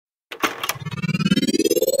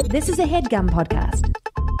This is a HeadGum podcast.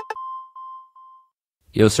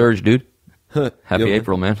 Yo, Serge, dude. Happy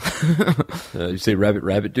April, man. You say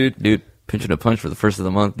rabbit, dude? Dude, pinching a punch for the first of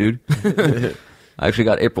the month, dude. I actually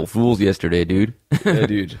got April Fool's yesterday, dude. Yeah,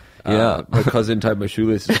 dude. Yeah. My cousin tied my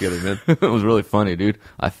shoelaces together, man. It was really funny, dude.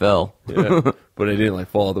 I fell. Yeah. But I didn't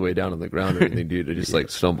fall all the way down on the ground or anything, dude. I just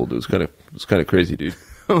stumbled. It was kind of crazy, dude.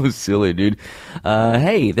 It was silly, dude.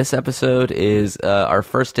 Hey, this episode is our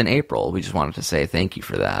first in April. We just wanted to say thank you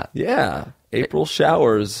for that. Yeah. April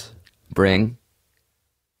showers. Bring.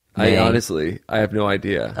 I have no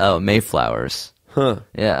idea. Oh, Mayflowers. Huh.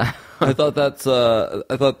 Yeah. I thought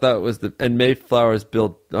that was and Mayflowers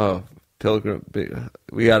built Pilgrim.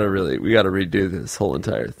 We gotta redo this whole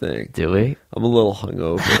entire thing. Do we? I'm a little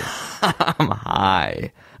hungover.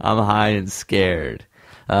 I'm high and scared.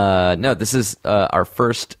 No, this is our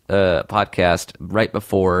first podcast right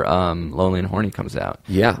before Lonely and Horny comes out.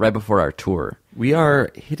 Yeah. Right before our tour. We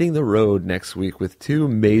are hitting the road next week with two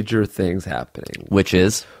major things happening. Which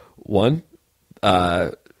is? One,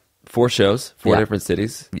 4 shows, 4 different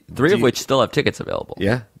cities. 3 of which still have tickets available.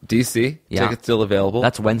 Yeah. DC, tickets still available.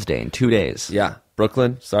 That's Wednesday in 2 days. Yeah.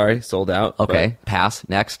 Brooklyn, sorry, sold out. Okay, pass,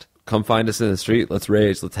 next. Come find us in the street. Let's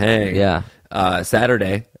rage, let's hang. Yeah.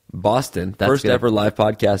 Saturday, Boston, first ever live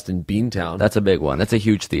podcast in Beantown. That's a big one. That's a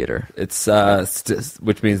huge theater. It's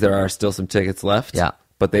which means there are still some tickets left. Yeah.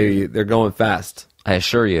 But they're going fast. I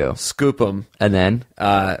assure you. Scoop them. And then?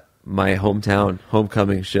 My hometown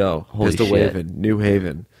homecoming show. Holy Pistol shit. Wavin', New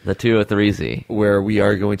Haven. The 203Z. Where we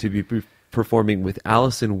are going to be performing with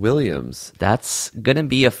Allison Williams. That's going to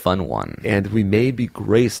be a fun one. And we may be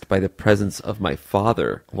graced by the presence of my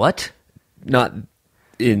father. What? Not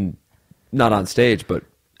on stage, but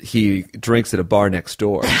he drinks at a bar next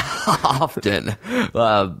door. Often.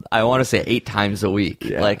 I want to say 8 times a week.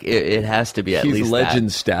 Yeah. Like, it has to be at least He's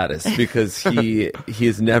legend status because he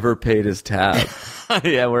has never paid his tab.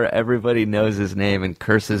 Yeah, where everybody knows his name and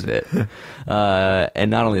curses it. And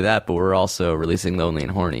not only that, but we're also releasing Lonely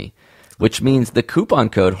and Horny, which means the coupon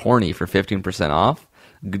code HORNY for 15% off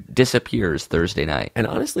disappears Thursday night. And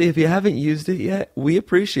honestly, if you haven't used it yet, we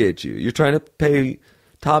appreciate you. You're trying to pay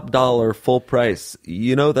top dollar, full price.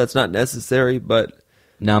 You know that's not necessary, but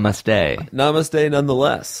Namaste. Namaste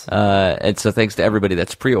nonetheless. And so thanks to everybody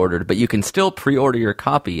that's pre-ordered, but you can still pre-order your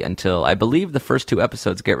copy until, I believe the first 2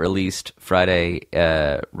 episodes get released Friday,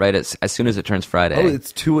 right as soon as it turns Friday. Oh,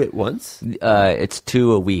 it's 2 at once? It's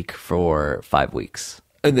 2 a week for 5 weeks.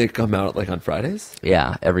 And they come out on Fridays?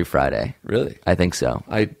 Yeah, every Friday. Really? I think so.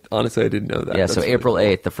 Honestly, I didn't know that. Yeah, That's so really April cool.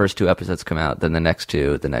 8th, the first 2 episodes come out, then the next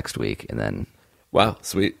 2 the next week, and then... Wow,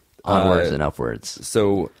 sweet. Onwards and upwards.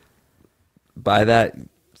 So buy that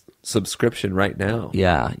subscription right now.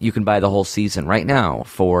 Yeah, you can buy the whole season right now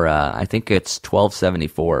for I think it's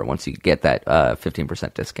 $12.74 once you get that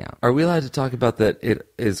 15% discount. Are we allowed to talk about that? It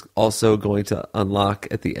is also going to unlock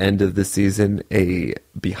at the end of the season a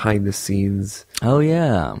behind the scenes. Oh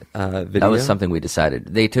yeah, video. That was something we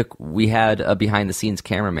decided. We had a behind the scenes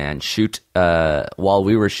cameraman shoot while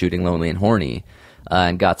we were shooting Lonely and Horny.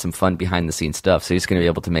 And got some fun behind-the-scenes stuff. So he's going to be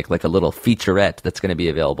able to make like a little featurette that's going to be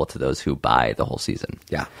available to those who buy the whole season.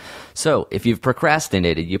 Yeah. So if you've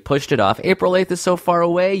procrastinated, you pushed it off. April 8th is so far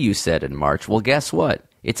away, you said in March. Well, guess what?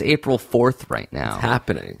 It's April 4th right now. It's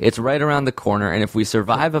happening. It's right around the corner. And if we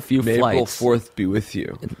survive a few May flights... April 4th be with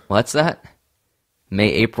you. What's that? May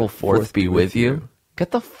April 4th be with you?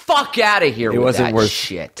 Get the fuck out of here with that shit. It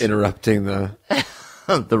wasn't worth interrupting the...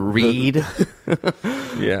 the read.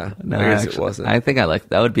 Yeah, No, I guess actually, it wasn't. I think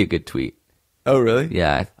that would be a good tweet. Oh, really?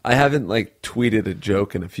 Yeah. I haven't tweeted a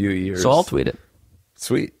joke in a few years. So I'll tweet it.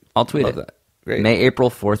 Sweet. I'll tweet Love it. That. Great. May April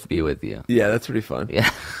 4th be with you. Yeah, that's pretty fun. Yeah.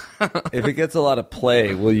 If it gets a lot of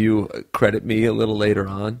play, will you credit me a little later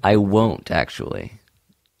on? I won't, actually.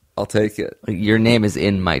 I'll take it. Your name is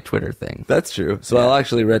in my Twitter thing. That's true. So I'll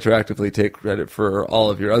actually retroactively take credit for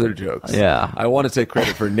all of your other jokes. Yeah. I want to take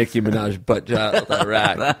credit for Nicki Minaj Butt Dialed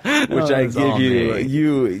Iraq, which I That's all gave you. me.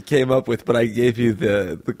 You came up with, but I gave you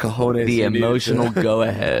the cojones. The you needed emotional to-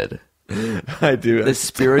 go-ahead. I do. The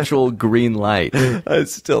spiritual green light I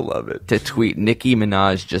still love it. to tweet Nicki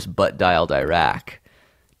Minaj just butt-dialed Iraq.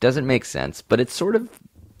 Doesn't make sense, but it sort of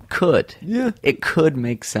could. Yeah. It could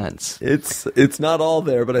make sense. It's not all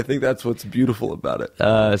there, but I think that's what's beautiful about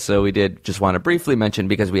it. So we did just want to briefly mention,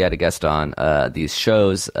 because we had a guest on these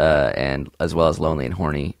shows, and as well as Lonely and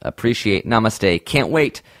Horny. Appreciate Namaste. Can't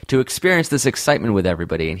wait to experience this excitement with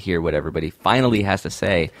everybody and hear what everybody finally has to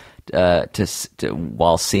say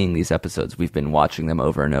while seeing these episodes. We've been watching them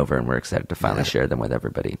over and over, and we're excited to finally share them with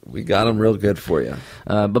everybody. We got them real good for you.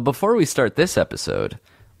 But before we start this episode,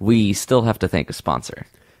 we still have to thank a sponsor.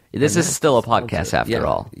 This is still a podcast after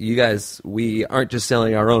all. You guys, we aren't just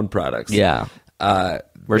selling our own products. Yeah.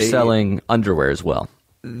 We're selling underwear as well.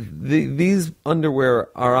 These underwear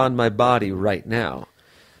are on my body right now.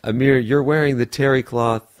 Amir, you're wearing the terry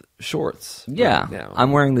cloth shorts. Yeah, right now.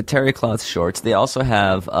 I'm wearing the terry cloth shorts. They also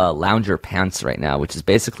have lounger pants right now, which is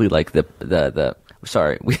basically like the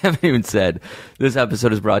Sorry, we haven't even said this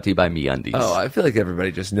episode is brought to you by MeUndies. Oh, I feel like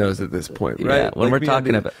everybody just knows at this point, right? Yeah, when we're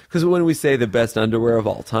talking about... Because when we say the best underwear of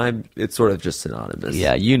all time, it's sort of just synonymous.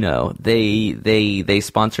 Yeah, you know, they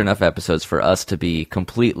sponsor enough episodes for us to be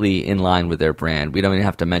completely in line with their brand. We don't even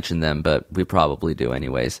have to mention them, but we probably do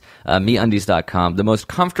anyways. MeUndies.com, the most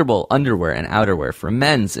comfortable underwear and outerwear for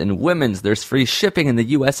men's and women's. There's free shipping in the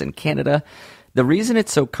U.S. and Canada. The reason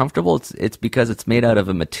it's so comfortable, it's because it's made out of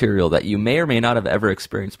a material that you may or may not have ever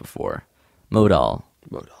experienced before. Modal.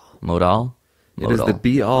 Modal? It is the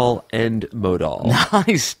be-all and modal.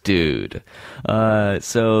 Nice, dude.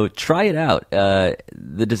 So try it out.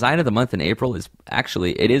 The design of the month in April is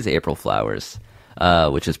April flowers,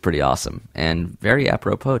 which is pretty awesome and very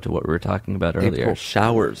apropos to what we were talking about earlier. April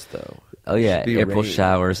showers, though. Oh, yeah, April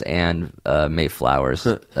showers and Mayflowers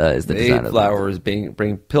is the design of the Mayflowers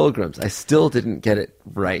bring pilgrims. I still didn't get it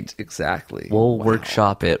right exactly. We'll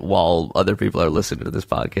workshop it while other people are listening to this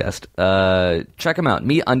podcast. Check them out,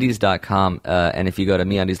 MeUndies.com, and if you go to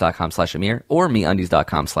MeUndies.com/Amir or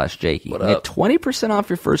MeUndies.com/Jakey, you get 20% off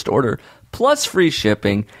your first order plus free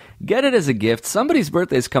shipping. Get it as a gift. Somebody's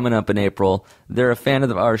birthday is coming up in April. They're a fan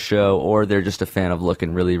of our show, or they're just a fan of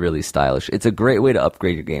looking really, really stylish. It's a great way to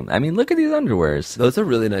upgrade your game. I mean, look at these underwears. Those are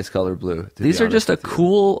really nice color blue. These are just a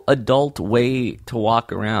cool adult way to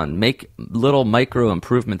walk around. Make little micro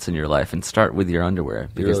improvements in your life and start with your underwear.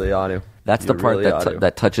 You really ought to. That's the part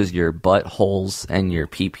that touches your buttholes and your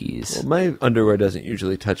pee-pees. Well, my underwear doesn't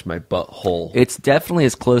usually touch my butthole. It's definitely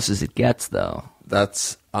as close as it gets, though.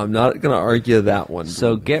 I'm not going to argue that one.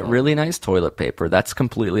 So get really nice toilet paper. That's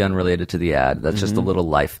completely unrelated to the ad. That's just a little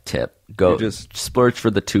life tip. Go just splurge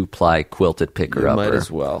for the 2-ply quilted picker-upper. Might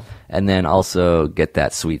as well. And then also get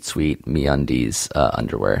that sweet, sweet MeUndies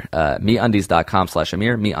underwear.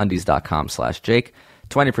 MeUndies.com/Amir, MeUndies.com/Jake.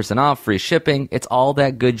 20% off, free shipping. It's all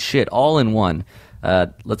that good shit, all in one.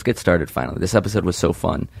 Let's get started finally. This episode was so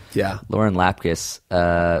fun. Yeah. Lauren Lapkus,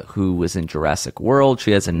 who was in Jurassic World.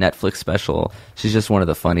 She has a Netflix special. She's just one of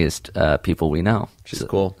the funniest people we know. She's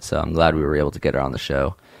cool. So I'm glad we were able to get her on the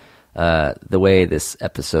show. The way this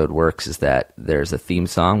episode works is that there's a theme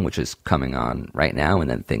song, which is coming on right now, and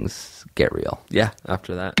then things get real. Yeah,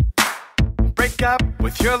 after that. Break up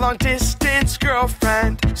with your long-distance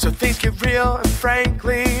girlfriend, so things get real and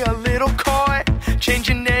frankly a little coy. Change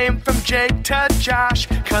your name from Jake to Josh,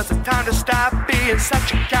 'cause it's time to stop being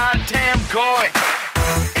such a goddamn goy.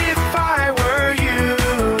 If I were you,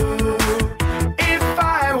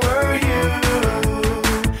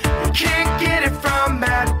 can't get it from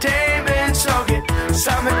Matt Damon, so get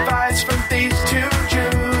some advice from these two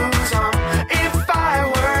Jews on If I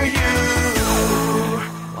Were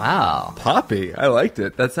You. Wow. Poppy. I liked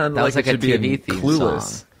it. That sounded That was like it a should TV be theme Clueless.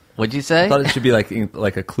 song. What'd you say? I thought it should be like a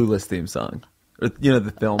Clueless theme song. Or, you know,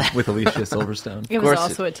 the film with Alicia Silverstone. It was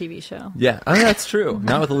also a TV show. Yeah, I mean, that's true.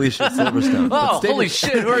 Not with Alicia Silverstone. Oh, holy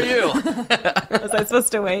shit, who are you? Was I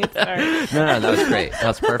supposed to wait? Sorry. No, that was great. That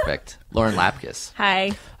was perfect. Lauren Lapkus.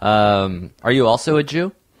 Hi. Are you also a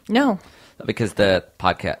Jew? No. Because the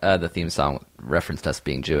podcast, the theme song referenced us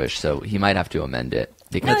being Jewish, so he might have to amend it.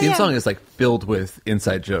 Because The theme song is like filled with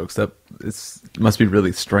inside jokes. That must be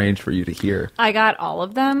really strange for you to hear. I got all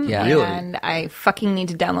of them. Yeah. And I fucking need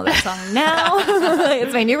to download that song now.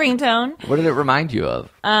 It's my new ringtone. What did it remind you of?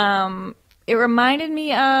 It reminded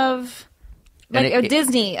me of like And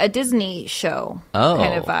a Disney show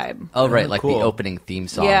kind of vibe. Oh, right, like cool. the opening theme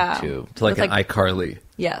song Yeah. too. To like With, an iCarly.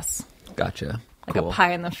 Yes. Gotcha. Like a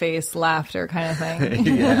pie in the face laughter kind of thing.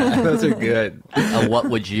 Yeah, those are good. What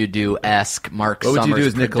would you do-esque Mark What would Summers you do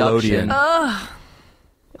as production. Nickelodeon?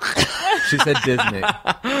 She said Disney.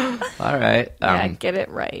 All right. Yeah, get it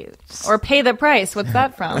right. Or Pay the Price. What's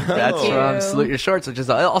that from? That's Thank from you. Salute Your Shorts, which is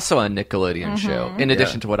also a Nickelodeon show, in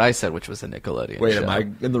addition to what I said, which was a Nickelodeon Wait, show. am I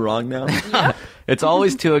in the wrong now? It's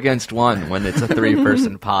always 2 against 1 when it's a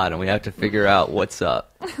 3-person pod, and we have to figure out what's up.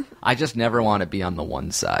 I just never want to be on the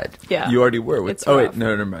one side. Yeah. You already were. It's wait, rough. no,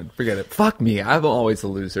 never mind. Forget it. Fuck me. I'm always a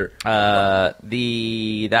loser. That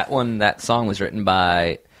song was written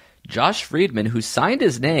by Josh Friedman, who signed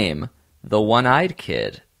his name The One-Eyed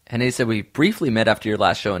Kid. And he said, we briefly met after your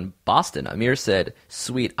last show in Boston. Amir said,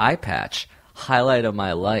 sweet eye patch, highlight of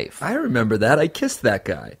my life. I remember that. I kissed that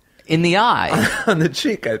guy. In the eye? on the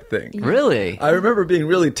cheek, I think. Really? I remember being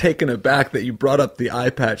really taken aback that you brought up the eye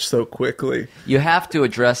patch so quickly. You have to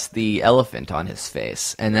address the elephant on his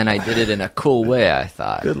face, and then I did it in a cool way, I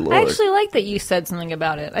thought. Good Lord. I actually like that you said something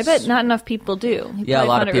about it. I bet not enough people do. You Yeah, a probably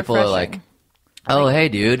lot found of it people are refreshing. like, oh, hey,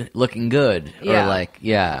 dude, looking good. Yeah. Or like,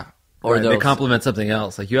 yeah. Or Right, they they'll- compliment something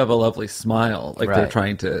else. Like, you have a lovely smile. Like, Right. they're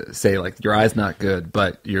trying to say, like, your eye's not good,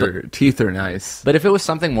 but your teeth are nice. But if it was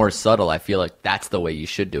something more subtle, I feel like that's the way you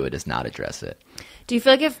should do it, is not address it. Do you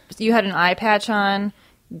feel like if you had an eye patch on,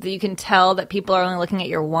 that you can tell that people are only looking at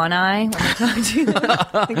your one eye when they talk to you?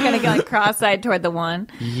 They kind of get like cross-eyed toward the one.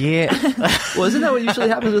 Yeah. Well, isn't that what usually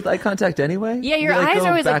happens with eye contact anyway? Yeah, your You're, like, eyes going are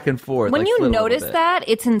always back and forth. When like, you flip a little notice bit. that,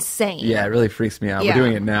 it's insane. Yeah, it really freaks me out. Yeah. We're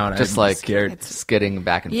doing it now, and Just I'm like scared. skidding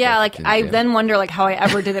back and Yeah, forth. like between I the two. then wonder like how I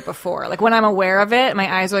ever did it before. Like when I'm aware of it,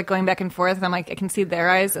 my eyes are like going back and forth, and I'm like I can see their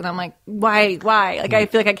eyes, and I'm like, why? Like I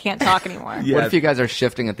feel like I can't talk anymore. Yeah. What if you guys are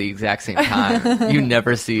shifting at the exact same time? You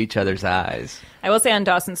never see each other's eyes. I will say on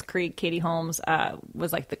Dawson's Creek, Katie Holmes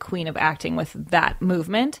was like the queen of acting with that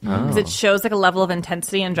movement because it shows like a level of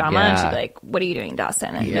intensity and drama, and Yeah. she's like, "What are you doing,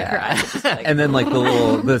 Dawson?" And Yeah. her eyes are just like, And then, like,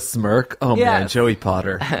 the smirk. Oh, man, Yes. Joey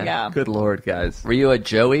Potter. Yeah. Good Lord, guys. Were you a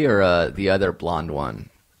Joey or the other blonde one?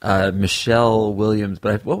 Michelle Williams,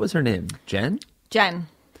 but what was her name? Jen? Jen.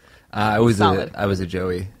 I was Solid. a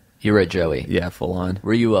Joey. You were a Joey. Yeah, full on.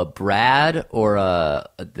 Were you a Brad or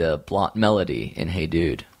the blonde Melody in Hey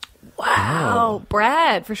Dude? Wow,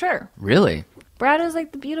 Brad for sure. Really? Brad was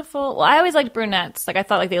like the beautiful. Well, I always liked brunettes. Like I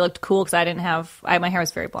thought like they looked cool because I didn't have. my hair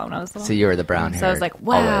was very blonde when I was little. So you were the brown hair. So I was like,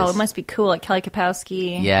 wow, it must be cool. Like Kelly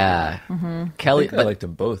Kapowski. Yeah. Kelly, I think I but liked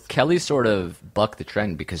them both. Kelly sort of bucked the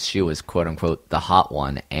trend because she was quote unquote the hot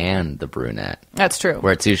one and the brunette, That's true.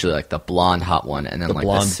 where it's usually like the blonde hot one and then The like the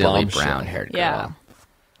blonde silly bombshell. brown haired girl. Yeah.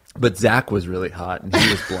 But Zach was really hot, and he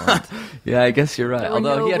was blonde. Yeah, I guess you're right. There were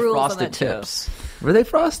Although no he had rules on frosted that show. tips. Were they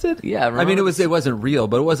frosted? Yeah, I mean, remember- it wasn't real,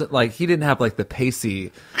 but it wasn't like he didn't have like the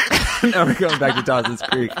Pacey. Now we're going back to Dawson's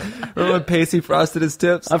Creek. Remember when Pacey frosted his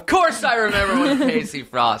tips? Of course I remember when Pacey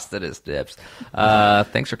frosted his tips.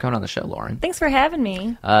 Thanks for coming on the show, Lauren. Thanks for having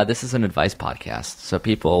me. This is an advice podcast, so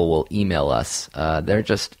people will email us. They're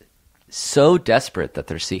just so desperate that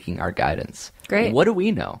they're seeking our guidance. Great. What do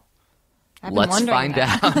we know? I've been Let's wondering find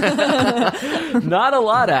that. out. Not a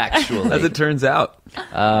lot, actually. As it turns out.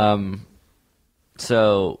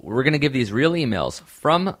 So we're going to give these real emails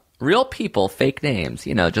from real people, fake names,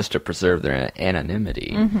 just to preserve their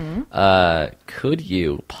anonymity. Could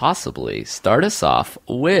you possibly start us off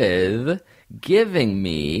with giving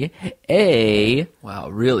me a... Wow,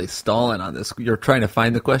 really stalling on this. You're trying to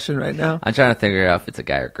find the question right now? I'm trying to figure out if it's a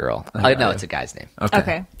guy or girl. No, it's a guy's name.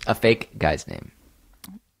 Okay. A fake guy's name.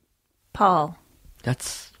 Paul.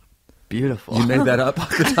 That's beautiful. You made that up off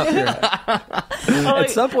the top of your head. At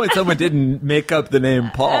some point, someone didn't make up the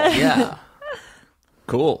name Paul. Yeah.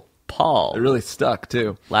 Cool. Paul. It really stuck,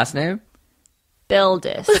 too. Last name?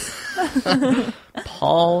 Bildis.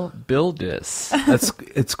 Paul Bildis.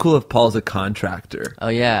 It's cool if Paul's a contractor. Oh,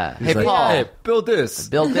 yeah. He's Hey, like, Paul. hey, build this.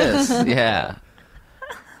 Build this. Yeah.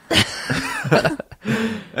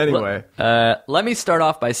 Anyway. Let me start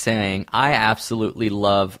off by saying I absolutely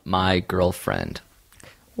love my girlfriend.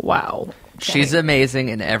 Wow. She's amazing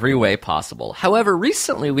in every way possible. However,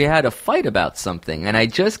 recently we had a fight about something, and I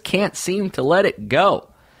just can't seem to let it go.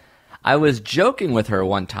 I was joking with her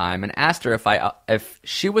one time and asked her if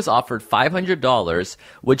she was offered $500,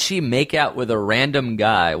 would she make out with a random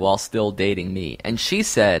guy while still dating me? And she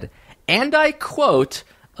said, and I quote,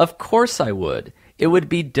 "Of course I would. It would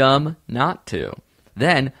be dumb not to."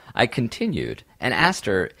 Then I continued and asked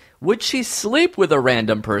her, would she sleep with a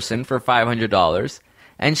random person for $500?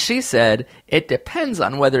 And she said, it depends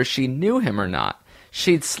on whether she knew him or not.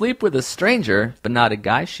 She'd sleep with a stranger, but not a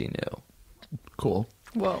guy she knew. Cool.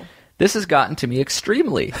 Whoa. This has gotten to me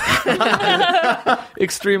extremely.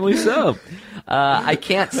 Extremely so. I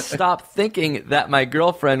can't stop thinking that my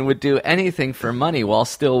girlfriend would do anything for money while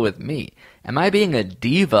still with me. Am I being a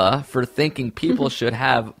diva for thinking people should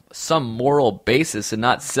have some moral basis and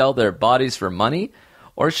not sell their bodies for money?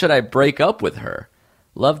 Or should I break up with her?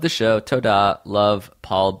 Love the show. Toda. Love,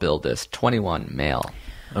 Paul Bildis. 21, male.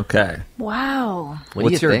 Okay. Wow. What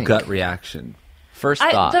What's do you your think? gut reaction? First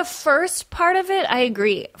thoughts. The first part of it, I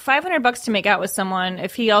agree. $500 to make out with someone,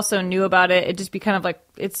 if he also knew about it, it'd just be kind of like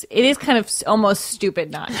it is kind of almost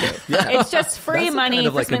stupid not to. It's just free That's a money kind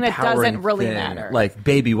of, for like, something that empowering doesn't really thing. matter. Like,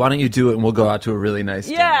 baby, why don't you do it and we'll go out to a really nice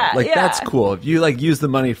dinner. Yeah, Like, yeah. that's cool. If you, use the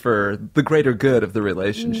money for the greater good of the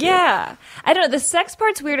relationship. Yeah. I don't know. The sex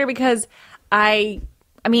part's weirder because I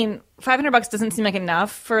mean, $500 doesn't seem like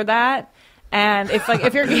enough for that. And if you're like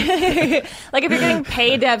if you're getting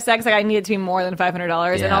paid to have sex, like I need it to be more than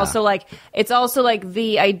 $500. Yeah. And also like it's also like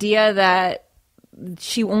the idea that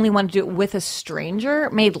she only wanted to do it with a stranger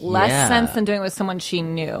made less sense than doing it with someone she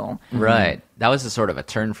knew. Right. That was a sort of a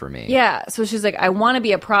turn for me. Yeah. So she's like, I want to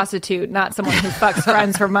be a prostitute, not someone who fucks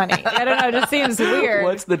friends for money. I don't know. It just seems weird.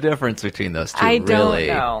 What's the difference between those two? I don't really?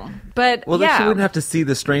 know. But Well, then she wouldn't have to see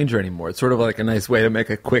the stranger anymore. It's sort of like a nice way to make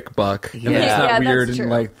a quick buck. And it's Yeah, not weird that's and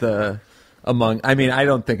true. like I mean, I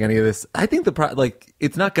don't think any of this. I think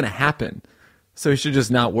it's not going to happen. So he should just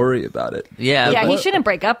not worry about it. Yeah. Yeah, but- he shouldn't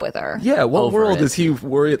break up with her. Yeah, what Over world it. is he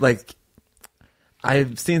worried? Like,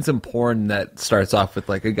 I've seen some porn that starts off with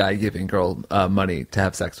like a guy giving girl money to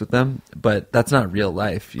have sex with them, but that's not real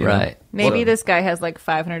life, you know? Right. Maybe this guy has like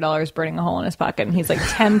 $500 burning a hole in his pocket, and he's like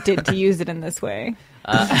tempted to use it in this way.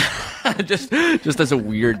 just as a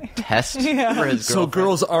weird test for his girlfriend. So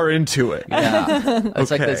girls are into it. Yeah.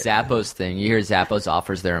 It's like the Okay. Zappos thing. You hear Zappos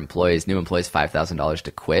offers their new employees $5,000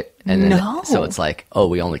 to quit. And then, No. so it's like, oh,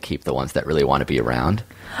 we only keep the ones that really want to be around.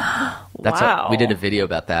 Wow. We did a video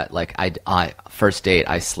about that. Like, I first date,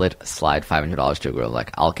 I slide $500 to a girl.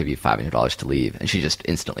 Like, I'll give you $500 to leave. And she just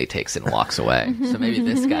instantly takes it and walks away. So maybe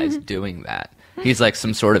this guy's doing that. He's like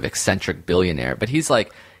some sort of eccentric billionaire. But he's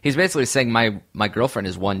basically saying my girlfriend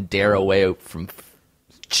is one dare away from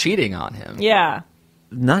cheating on him. Yeah.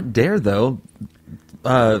 Not dare though.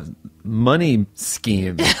 Money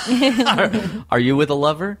scheme. Are you with a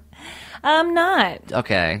lover? I'm not.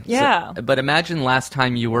 Okay. Yeah. But imagine last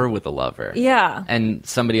time you were with a lover. Yeah. And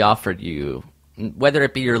somebody offered you, whether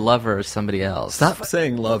it be your lover or somebody else. Stop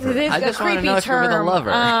saying lover. It is I a just want to creepy know if you're with a term.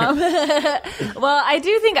 lover. Well, I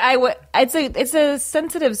do think I would. It's a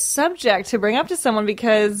sensitive subject to bring up to someone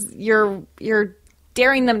because you're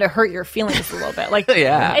daring them to hurt your feelings a little bit. Like,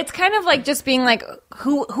 Yeah. it's kind of like just being like,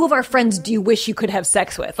 who of our friends do you wish you could have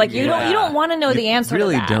sex with? Like, you don't want to know the answer.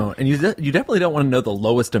 Really to that. don't, and you definitely don't want to know the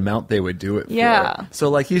lowest amount they would do it for. Yeah. So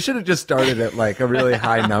like, you should have just started at like a really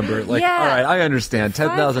high number. Like, Yeah. all right, I understand,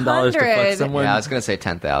 $10,000 to fuck 500. someone. Yeah, I was going to say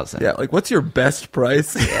 10,000. Yeah, like what's your best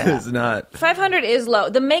price? Is not. 500 is low.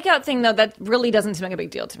 The makeout thing, though, that really doesn't seem like a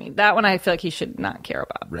big deal to me. That one I feel like he should not care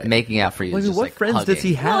about. Right. Making out for you Well, I is mean, just what like friends hugging. does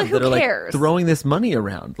he have Well, who that are cares? like throwing this money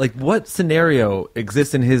around? Like, what scenario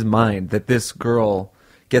exists in his mind that this girl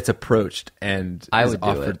gets approached and I is would do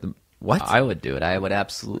offered it. them? What? I would do it. I would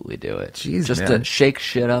absolutely do it. Jeez, just man. to shake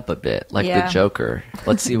shit up a bit, like Yeah. the Joker.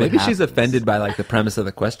 Let's see what Maybe she's happens. offended by like the premise of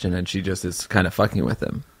the question, and she just is kind of fucking with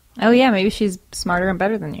him. Oh, yeah, maybe she's smarter and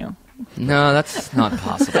better than you. No, that's not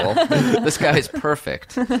possible. This guy is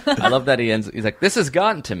perfect. I love that he's like, this has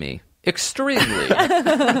gotten to me extremely.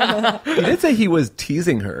 He did say he was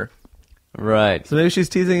teasing her, Right. so maybe she's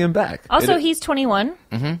teasing him back. Also, he's 21.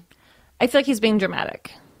 Mm-hmm. I feel like he's being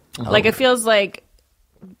dramatic. Like, it feels like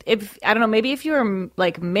if I don't know, maybe if you were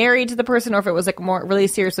like married to the person, or if it was like a more really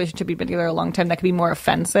serious relationship, you've been together a long time, that could be more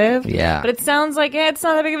offensive. Yeah. But it sounds like it's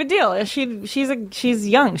not that big of a deal. She's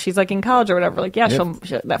young. She's like in college or whatever. Like, yeah, she'll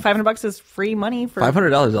that $500 is free money for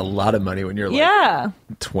 $500 is a lot of money when you're like Yeah,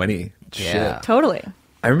 20. Yeah. Shit. totally.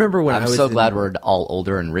 I remember when I I'm was so in- glad we're all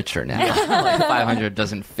older and richer now. Like 500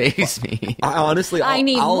 doesn't faze me. I honestly, I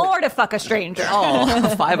need I'll- more to fuck a stranger. Oh,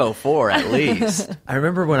 504 at least. I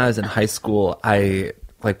remember when I was in high school, I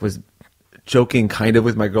like was joking kind of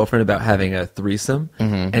with my girlfriend about having a threesome,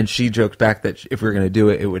 and she joked back that if we were going to do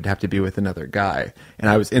it, it would have to be with another guy, and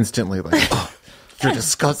I was instantly like, "Oh, you're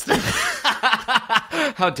disgusting!"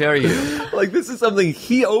 How dare you? Like, this is something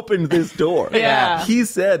he opened this door. Yeah. He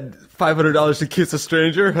said $500 to kiss a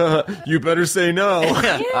stranger. You better say no,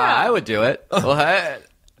 I would do it. What?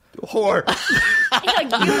 whore,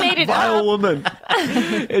 Like, you made it vile up. woman.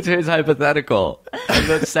 It's his hypothetical. And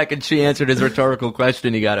the second she answered his rhetorical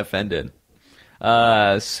question, he got offended.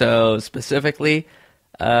 So specifically,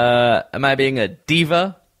 am I being a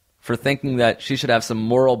diva for thinking that she should have some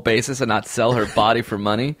moral basis and not sell her body for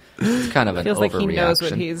money? It's kind of an Feels like he knows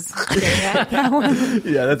what overreaction. he's getting at. That one.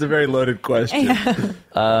 Yeah, that's a very loaded question.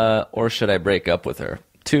 Or should I break up with her?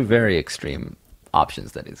 Two very extreme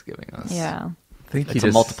options that he's giving us. Yeah. I think It's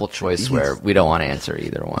a multiple choice where we don't want to answer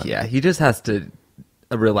either one. Yeah, he just has to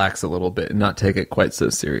relax a little bit and not take it quite so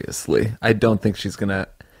seriously. I don't think she's gonna.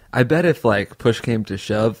 I bet if like push came to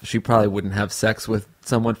shove, she probably wouldn't have sex with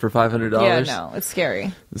someone for $500. Yeah, no, it's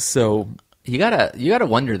scary. So You gotta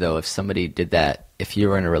wonder though if somebody did that, if you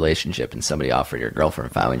were in a relationship and somebody offered your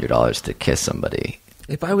girlfriend $500 to kiss somebody.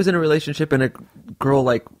 if I was in a relationship and a girl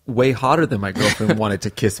like way hotter than my girlfriend wanted to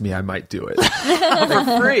kiss me, I might do it.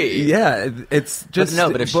 For free. Yeah, it's just But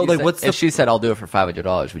no, but if, like, what's if she said I'll do it for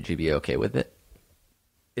 $500, would you be okay with it?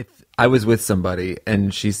 if I was with somebody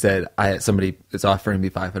and she said somebody is offering me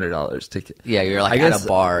 $500 to Yeah, you're like at a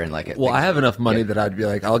bar and like. Well, I have enough money that I'd be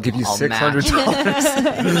like, I'll give you $600.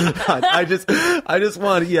 I just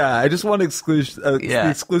want the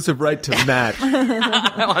exclusive right to match.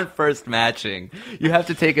 I want first matching. You have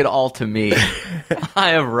to take it all to me. I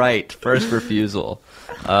have right first refusal.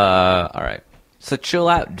 All right, so chill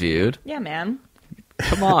out, dude. Yeah, man.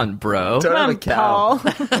 Come on, bro. Don't have a cow.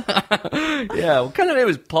 Paul. Yeah, what kind of name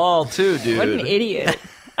is Paul, too, dude? What an idiot.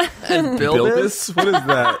 And Buildus? What is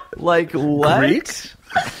that? Like what? Greek?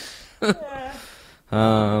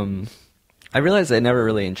 I realized I never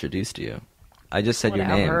really introduced you. I just said your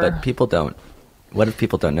name, Whatever. but people don't. What if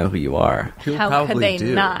people don't know who you are? He'll How could probably they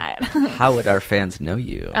do. not? How would our fans know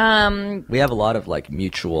you? We have a lot of like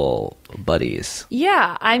mutual buddies.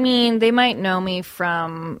 Yeah, I mean, they might know me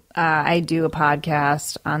from, I do a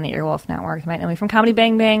podcast on the Earwolf Network. They might know me from Comedy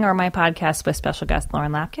Bang Bang or my podcast with special guest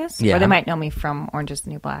Lauren Lapkus. Yeah. Or they might know me from Orange is the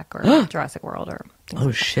New Black or Jurassic World or things Oh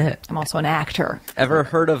like that. shit! I'm also an actor. Ever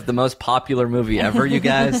heard of the most popular movie ever, you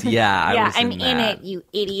guys? Yeah, I was I'm in in that. it, you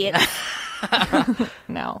idiot.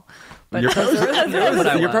 No. But Your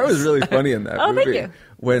part was really funny in that Oh, movie. thank you.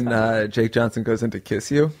 When Jake Johnson goes in to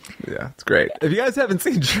kiss you. Yeah, it's great. If you guys haven't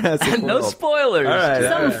seen Jurassic No World, spoilers. All right,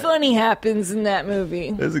 something funny happens in that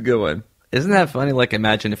movie. That's a good one. Isn't that funny? Like,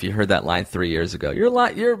 imagine if you heard that line 3 years ago. Your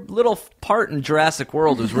little part in Jurassic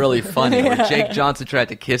World was really funny. Where Jake Johnson tried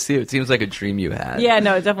to kiss you. It seems like a dream you had. Yeah,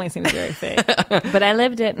 no, it definitely seems very fake. But I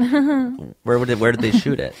lived it. Where did they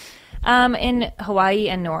shoot it? In Hawaii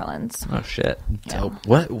and New Orleans. Oh shit! Dope.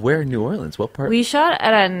 What? Where in New Orleans? What part? We shot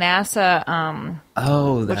at a NASA.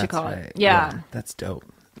 Oh, that's you call it? right. Yeah. That's dope.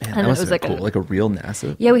 Man, And that it must was have been like cool. Like a real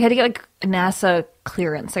NASA. Yeah, we had to get like a NASA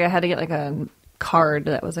clearance. Like I had to get like a card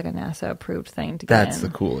that was like a NASA approved thing to get That's in. the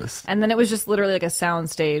coolest. And then it was just literally like a sound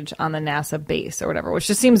stage on the NASA base or whatever, which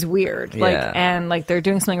just seems weird. Like Yeah. and like they're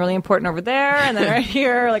doing something really important over there, and then right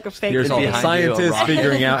here, like a fake. Here's all the Behind you, a scientists rocket.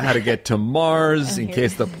 figuring out how to get to Mars in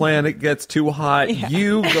case the planet gets too hot.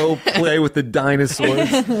 You go play with the dinosaurs.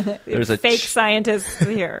 There's a fake scientists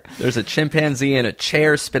here. There's a chimpanzee in a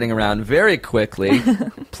chair spinning around very quickly.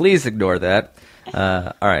 Please ignore that.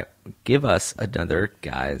 All right, give us another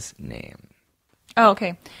guy's name. Oh,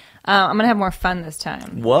 okay. I'm gonna have more fun this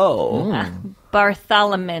time. Whoa!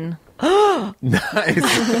 Bartholomew.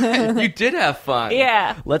 Nice. You did have fun.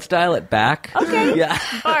 Yeah. Let's dial it back. Okay. Yeah,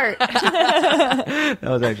 Bart. that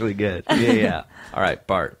was actually good. Yeah. All right,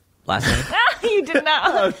 Bart. Last name? You did not.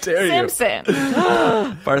 How dare you. Simpson.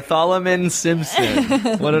 Bartholomew Simpson.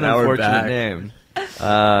 What an Now we're unfortunate back. name. His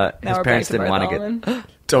Now we're parents back to didn't want to Bartholomew. get.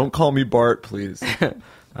 Don't call me Bart, please.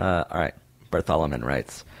 All right. Bartholomew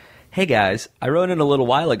writes, "Hey guys, I wrote in a little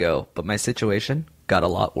while ago, but my situation got a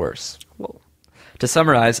lot worse. Whoa. To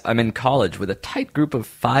summarize, I'm in college with a tight group of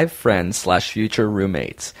 5 friends / future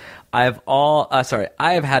roommates. I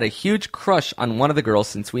have had a huge crush on one of the girls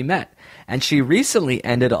since we met, and she recently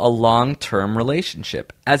ended a long-term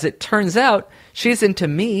relationship. As it turns out, she's into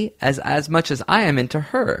me as much as I am into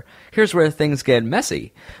her. Here's where things get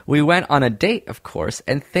messy. We went on a date, of course,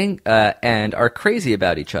 and are crazy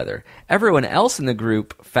about each other. Everyone else in the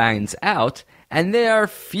group finds out, and they are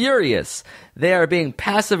furious. They are being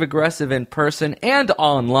passive-aggressive in person and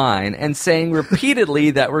online, and saying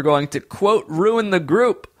repeatedly that we're going to, quote, ruin the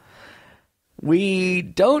group. We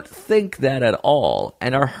don't think that at all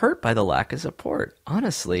and are hurt by the lack of support.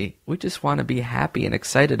 Honestly, we just want to be happy and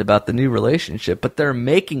excited about the new relationship, but they're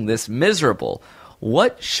making this miserable.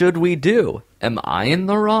 What should we do? Am I in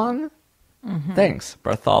the wrong? Thanks,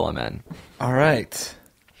 Bartholomew." All right.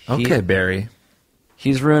 Okay, Barry.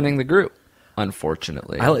 He's ruining the group,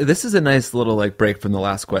 unfortunately. This is a nice little like break from the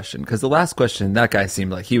last question, because the last question, that guy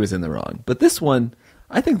seemed like he was in the wrong. But this one,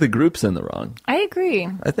 I think the group's in the wrong. I agree.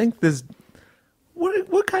 I think this...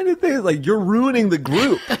 What kind of thing? Like, you're ruining the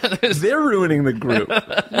group. They're ruining the group.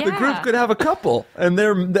 The group could have a couple, and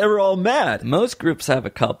they're all mad. Most groups have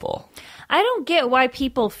a couple. I don't get why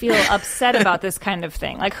people feel upset about this kind of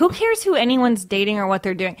thing. Like, who cares who anyone's dating or what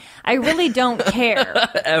they're doing? I really don't care.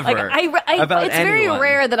 Ever. Like, About it's very anyone.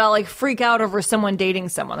 rare that I'll, like, freak out over someone dating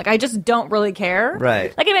someone. Like, I just don't really care.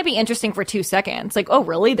 Right. Like, it might be interesting for 2 seconds. Like, oh,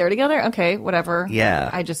 really? They're together? Okay, whatever.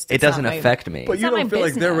 Yeah. It It doesn't affect me. But It's you not don't my feel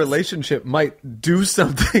like their business. relationship might do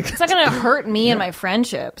something. It's not going to hurt me and my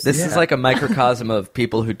friendships. This is like a microcosm of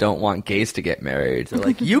people who don't want gays to get married. They're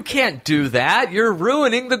like, you can't do that. You're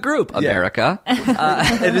ruining the group, America.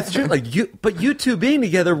 And it's true. Like, you two being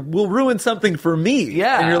together will ruin something for me.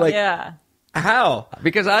 Yeah. And you're like, yeah. how?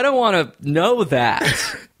 Because I don't want to know that.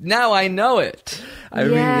 Now I know it. I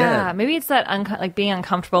mean, yeah. Maybe it's that like being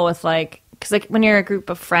uncomfortable with like Because like when you're a group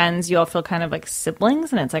of friends, you all feel kind of like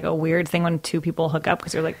siblings, and it's like a weird thing when two people hook up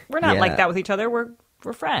because you're like, we're not like that with each other. We're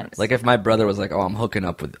friends. Like if my brother was like, "Oh, I'm hooking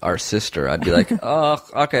up with our sister," I'd be like, "Oh,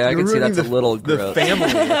 okay, I can see that's a little gross." The family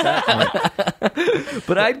at that point.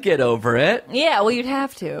 But I'd get over it. Yeah, well, you'd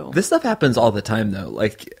have to. This stuff happens all the time, though.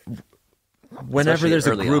 Like, whenever Especially there's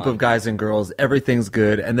a early group on. of guys and girls, everything's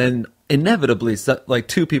good, and then inevitably, like,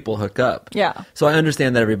 two people hook up. Yeah. So I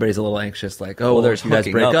understand that everybody's a little anxious, like, oh, well, there's if you guys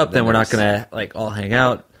hooking break up, up, but then we're then not gonna like all hang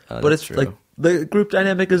out. But that's it's true. like the group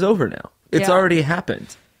dynamic is over now. It's Yeah. already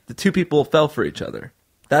happened. The two people fell for each other.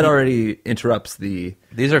 That already interrupts the.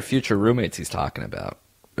 These are future roommates he's talking about,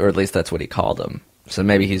 or at least that's what he called them. So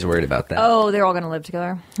maybe he's worried about that. Oh, they're all going to live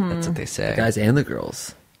together. That's what they say. Guys and the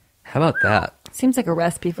girls. How about that? Seems like a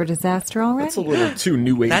recipe for disaster already. That's a little too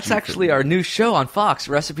new age. That's actually our new show on Fox,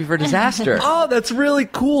 Recipe for Disaster. Oh, that's really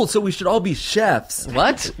cool. So we should all be chefs.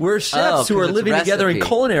 What? We're chefs who 'cause are it's living together in recipe.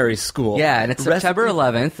 culinary school. Yeah, and it's September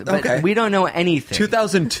 11th, but Okay. we don't know anything.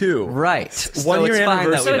 2002. Right. One So year it's fine that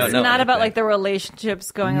anniversary. we so don't it's know not about anything. like the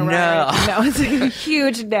relationships going around. No, it's like a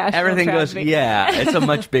huge national Everything goes, tragedy. yeah, it's a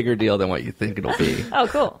much bigger deal than what you think it'll be. Oh,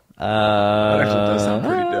 cool. That actually does sound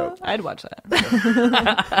pretty dope. I'd watch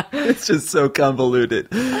that. It's just so convoluted.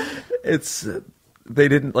 It's they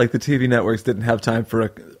didn't like the TV networks didn't have time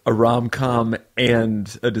for a rom-com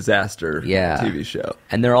and a disaster TV show.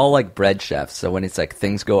 And they're all like bread chefs, so when it's like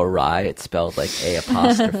things go awry, it's spelled like A'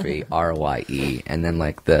 RYE, and then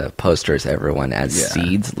like the posters, everyone adds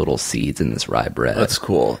seeds, little seeds in this rye bread. That's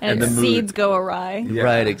cool. And the seeds go awry. Yeah.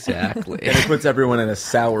 Right, exactly. And it puts everyone in a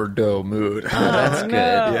sourdough mood. That's good.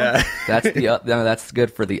 Yeah. That's that's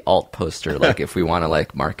good for the alt poster. Like if we want to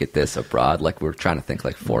like market this abroad, like we're trying to think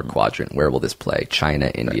like 4-quadrant. Where will this play? China,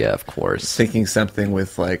 India, of course. Thinking something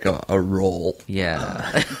with like a roll.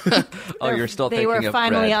 Yeah. Oh, you're still They thinking were of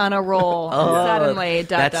finally bread. on a roll. Suddenly,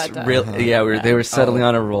 That's dot. real. Yeah, they were suddenly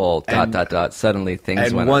on a roll. Dot. Suddenly things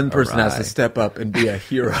And went one person awry. has to step up and be a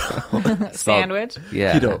hero. Sandwich.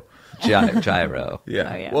 Yeah. Keto. Gyro.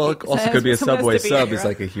 Yeah. Oh, yeah. Well, it also could be a Someone has Subway to be a sub is hero.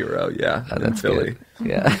 like a hero. Yeah. Oh, in that's Philly. good.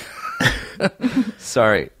 Yeah.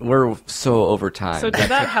 Sorry, we're so over time. So did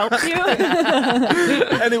that help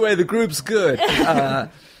you? Anyway, the group's good.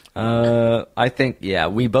 I think,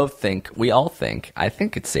 we all think, I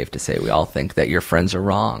think it's safe to say we all think that your friends are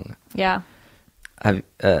wrong. Yeah. Do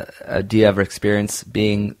you ever experience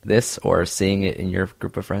being this or seeing it in your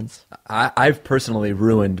group of friends? I've personally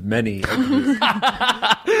ruined many.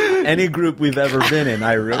 Any group we've ever been in,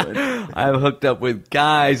 I ruined. I've hooked up with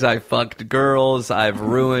guys, I fucked girls, I've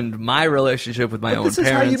ruined my relationship with my own This is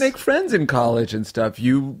parents. how you make friends in college and stuff.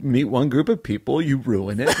 You meet one group of people, you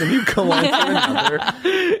ruin it, then you go on to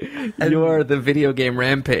another. You're the video game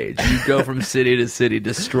rampage. You go from city to city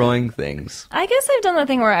destroying things. I guess I've done the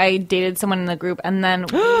thing where I dated someone in the group and then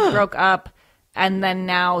we broke up, and then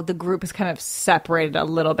now the group is kind of separated a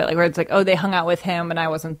little bit, like where it's like, oh, they hung out with him and I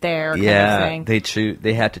wasn't there. Kind of thing.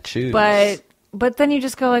 They had to choose. But then you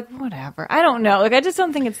just go like, whatever. I don't know. Like I just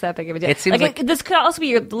don't think it's that big of a deal. It seems like this could also be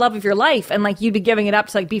your the love of your life, and like you'd be giving it up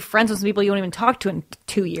to like be friends with some people you don't even talk to in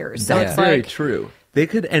 2 years. So That's it's very like, true. They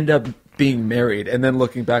could end up being married and then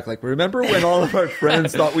looking back like, remember when all of our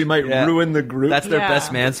friends thought we might ruin the group? That's their Yeah.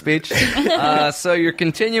 best man speech. So you're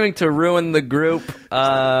continuing to ruin the group.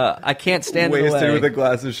 I can't stand in the wasted way. with a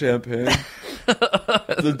glass of champagne.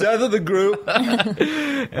 The death of the group.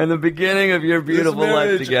 And the beginning of your beautiful This life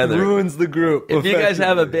marriage together. ruins the group. If you guys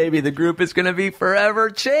have a effectively. baby, the group is going to be forever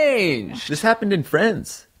changed. This happened in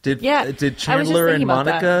Friends. Did just Chandler and thinking about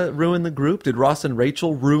Monica ruin the group? Did Ross and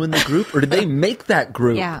Rachel ruin the group? Or did they make that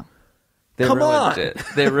group? yeah. They Come ruined on. it.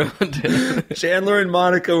 They ruined it. Chandler and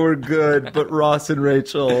Monica were good, but Ross and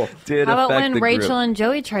Rachel. Did How about affect when the Rachel group. and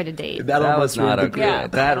Joey tried to date? That That almost was not ruined the okay. group. Yeah,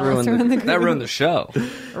 That that almost ruined ruined the that group. ruined the show.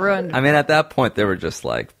 Ruined. I mean, at that point, they were just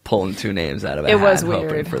like pulling two names out of a It hat, was hoping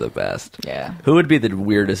weird. for the best. Yeah. Who would be the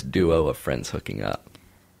weirdest duo of friends hooking up?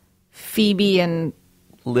 Phoebe and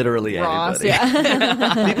Literally Ross. anybody.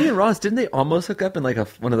 Yeah. Phoebe and Ross, didn't they almost hook up in like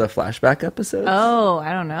one of the flashback episodes? Oh,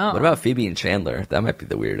 I don't know. What about Phoebe and Chandler? That might be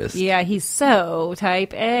the weirdest. Yeah, he's so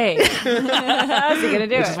type A. How's he gonna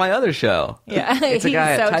do Which it? is my other show. Yeah, It's a he's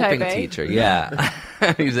guy, so a typing type A. teacher. Yeah.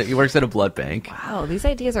 He works at a blood bank. Wow, these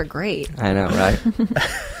ideas are great. I know, right?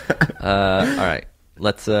 All right.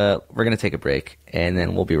 We're going to take a break, and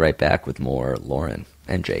then we'll be right back with more Lauren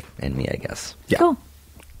and Jake and me, I guess. Yeah. Cool.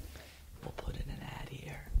 We'll put in an ad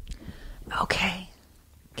here. Okay.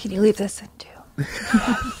 Can you leave this in too?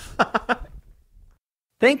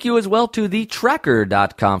 Thank you as well to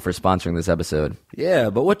thetracker.com for sponsoring this episode.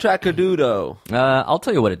 Yeah, but what Tracker do though? I'll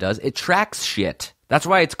tell you what it does. It tracks shit. That's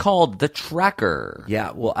why it's called the Tracker.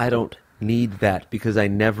 Yeah, well, I don't need that because I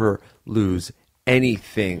never lose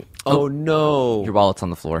anything. Oh no. Your wallet's on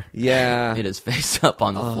the floor. Yeah. It is face up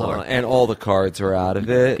on the floor. And all the cards are out of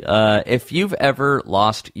it. If you've ever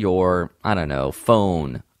lost your, I don't know,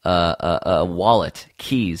 phone, a wallet,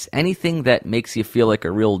 keys, anything that makes you feel like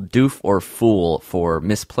a real doof or fool for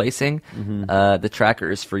misplacing, the tracker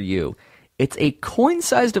is for you. It's a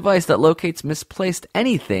coin-sized device that locates misplaced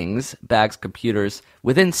anythings, bags, computers,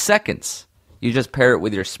 within seconds. You just pair it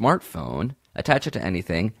with your smartphone, attach it to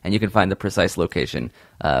anything, and you can find the precise location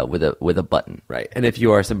with a button. Right. And if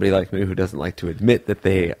you are somebody like me who doesn't like to admit that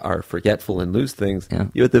they are forgetful and lose things,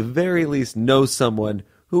 you at the very least know someone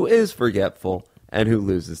who is forgetful and who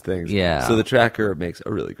loses things. Yeah. So the tracker makes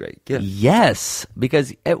a really great gift. Yes,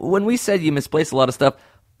 because when we said you misplace a lot of stuff,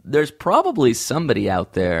 there's probably somebody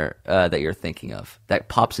out there that you're thinking of that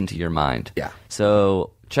pops into your mind. Yeah.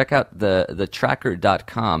 So check out the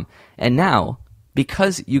tracker.com. And now,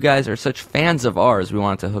 because you guys are such fans of ours, we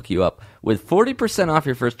wanted to hook you up with 40% off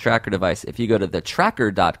your first tracker device if you go to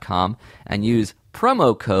thetracker.com and use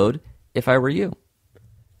promo code If I Were You.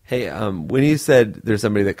 Hey, when you said there's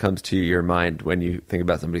somebody that comes to your mind when you think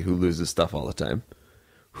about somebody who loses stuff all the time,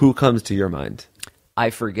 who comes to your mind? I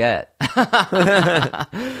forget.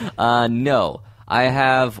 No. I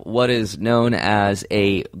have what is known as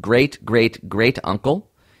a great uncle.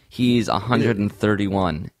 He's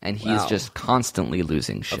 131, and he's just constantly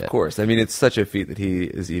losing shit. Of course. I mean, it's such a feat that he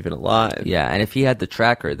is even alive. Yeah, and if he had the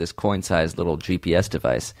tracker, this coin-sized little GPS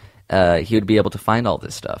device, he would be able to find all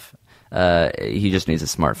this stuff. He just needs a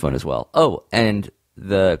smartphone as well. Oh, and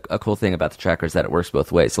a cool thing about the tracker is that it works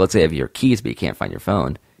both ways. So let's say you have your keys, but you can't find your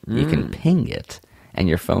phone. You can ping it, and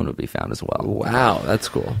your phone would be found as well. Wow, that's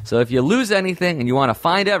cool. So if you lose anything and you want to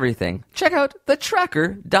find everything, check out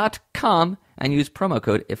thetracker.com and use promo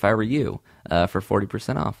code If I Were You for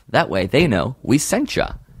 40% off. That way they know we sent you.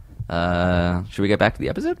 Should we get back to the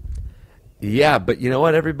episode? Yeah, but you know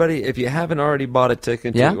what, everybody? If you haven't already bought a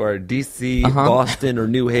ticket to our DC, Boston, or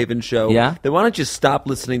New Haven show, then why don't you stop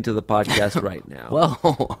listening to the podcast right now?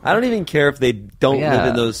 Well, I don't even care if they don't live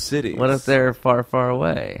in those cities. What if they're far, far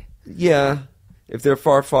away? Yeah, if they're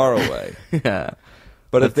far, far away. Yeah.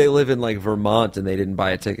 But if they live in, like, Vermont and they didn't buy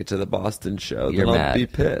a ticket to the Boston show, You're then I'll mad. be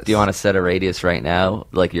pissed. Do you want to set a radius right now,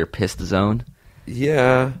 like your pissed zone?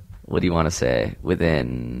 Yeah. What do you want to say?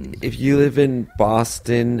 Within... If you live in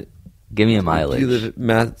Boston... Give me a mileage. If you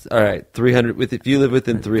live all right, 300. If you live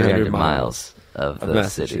within 300 miles of the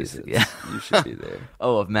Massachusetts, cities, yeah, you should be there.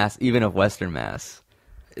 Oh, of Mass, even of Western Mass.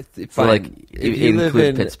 So, like, if you live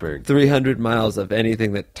in Pittsburgh, 300 miles of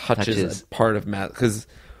anything that touches a part of Mass, because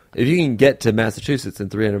if you can get to Massachusetts in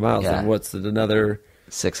 300 miles, then what's another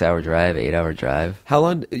 6-hour drive, 8-hour drive? How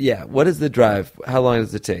long? Yeah, what is the drive? How long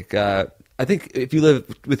does it take? I think if you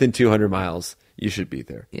live within 200 miles. You should be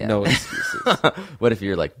there. Yeah. No excuses. What if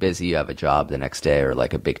you're like busy, you have a job the next day or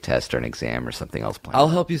like a big test or an exam or something else planned? I'll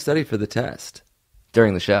help you study for the test.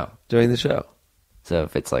 During the show? During the show. So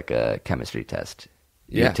if it's like a chemistry test,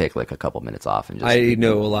 you take like a couple minutes off and just I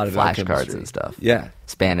know a lot about flashcards and stuff. Yeah.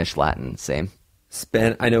 Spanish, Latin, same.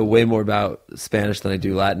 I know way more about Spanish than I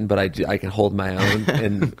do Latin, but I can hold my own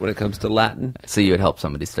and when it comes to Latin. So you would help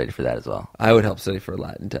somebody study for that as well? I would help study for a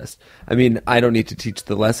Latin test. I mean, I don't need to teach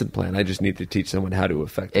the lesson plan. I just need to teach someone how to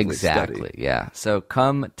effectively study. Yeah. So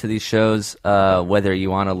come to these shows, whether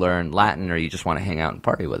you want to learn Latin or you just want to hang out and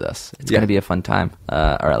party with us. It's going to be a fun time.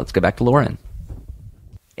 All right, let's get back to Lauren.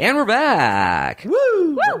 And we're back. Woo!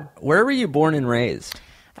 Woo! Where were you born and raised?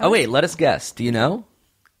 Oh, wait, let us guess. Do you know?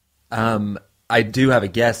 I do have a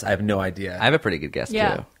guess. I have no idea. I have a pretty good guess,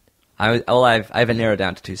 Yeah. too. I have it narrowed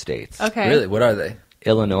down to 2 states. Okay. Really? What are they?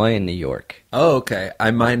 Illinois and New York. Oh, okay.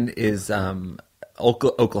 Mine is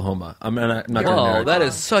Oklahoma. I'm not going to Whoa, that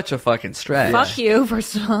is such a fucking stretch. Fuck you,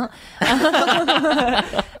 first of all.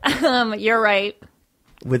 You're right.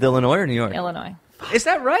 With Illinois or New York? Illinois. Is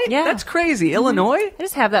that right? Yeah. That's crazy. Illinois? I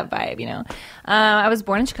just have that vibe, you know. I was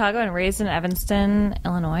born in Chicago and raised in Evanston,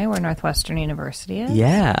 Illinois, where Northwestern University is.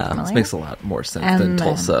 Yeah. Familiar? This makes a lot more sense than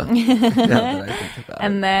Tulsa. Now that I think about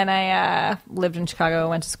And then I lived in Chicago,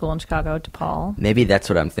 went to school in Chicago, DePaul. Maybe that's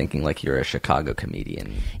what I'm thinking, like you're a Chicago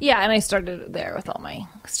comedian. Yeah, and I started there with all my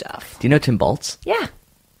stuff. Do you know Tim Baltz? Yeah.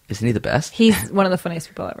 Isn't he the best? He's one of the funniest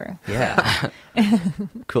people ever. Yeah.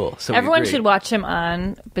 Cool. So Everyone should watch him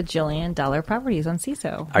on Bajillion Dollar Properties on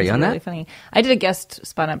CISO. Are you on really that? Funny. I did a guest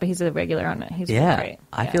spot on it, but he's a regular on it. He's really great.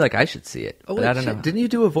 I feel like I should see it. Oh, but wait, I don't know. Didn't you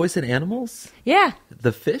do a voice in Animals? Yeah.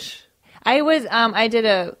 The fish? I was I did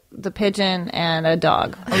a the pigeon, and a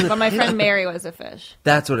dog. But my friend Mary was a fish.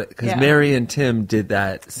 That's what because Yeah. Mary and Tim did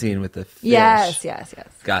that scene with the fish. Yes.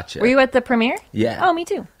 Gotcha. Were you at the premiere? Yeah. Oh, me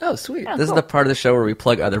too. Oh, sweet. Yeah. This is the part of the show where we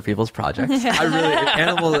plug other people's projects. I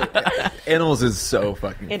really animals is so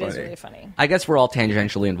fucking funny. It is really funny. I guess we're all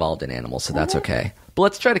tangentially involved in animals, so that's okay. But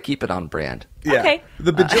let's try to keep it on brand. Yeah. Okay.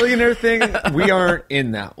 The bajillionaire thing, we aren't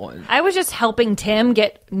in that one. I was just helping Tim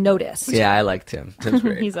get noticed. Yeah, I like Tim. Tim's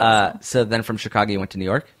great. He's awesome. So then from Chicago, you went to New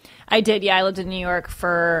York? I did, yeah. I lived in New York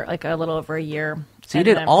for like a little over a year. So you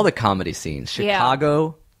did all the comedy scenes. Yeah.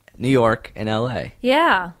 Chicago, New York, and L.A.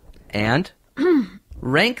 Yeah. And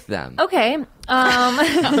rank them. Okay.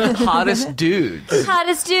 Hottest dudes.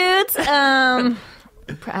 Hottest dudes.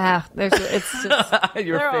 It's just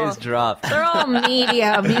Your They're face all- dropped. they're all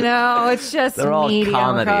medium, It's just They're all medium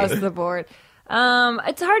comedy. across the board.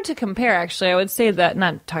 It's hard to compare, actually. I would say that,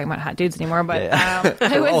 not talking about hot dudes anymore, but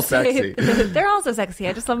I would all say sexy. they're also sexy.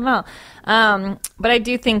 I just love them all. But I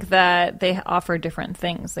do think that they offer different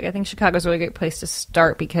things. Like, I think Chicago's a really great place to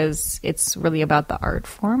start because it's really about the art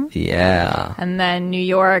form. Yeah. And then New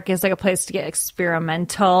York is like a place to get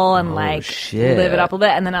experimental and shit. live it up a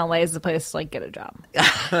bit. And then LA is the place to like get a job.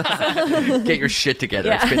 Get your shit together.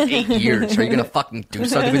 Yeah. It's been 8 years. Are you going to fucking do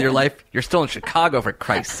something with your life? You're still in Chicago, for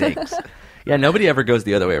Christ's sakes. Yeah, nobody ever goes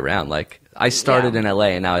the other way around. Like, I started in LA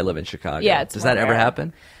and now I live in Chicago. Yeah, it's does that more ever rare.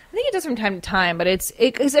 happen? I think it does from time to time, but it's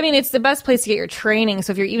the best place to get your training.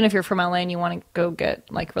 So even if you're from LA and you want to go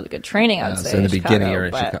get like really good training, I would say so in the Chicago, beginning you're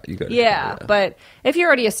in but- Chicago. You go to yeah, Chicago. but if you're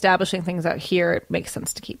already establishing things out here, it makes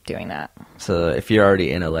sense to keep doing that. So if you're already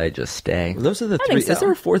in LA, just stay. Those are the I three. think so. Is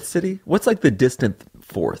there a fourth city? What's like the distant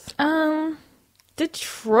fourth?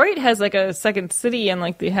 Detroit has like a second city, and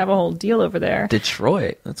like they have a whole deal over there.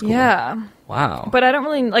 Detroit. That's cool. Yeah. Wow. But I don't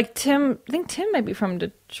really like Tim. I think Tim might be from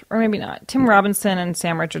Detroit, or maybe not. Tim Robinson and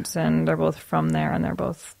Sam Richardson, they're both from there, and they're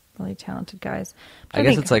both really talented guys. But I guess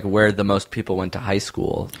think- it's like where the most people went to high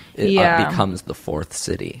school. It Yeah. becomes the fourth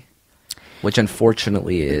city, which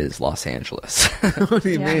unfortunately is Los Angeles. What do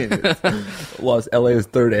you Yeah. mean? LA is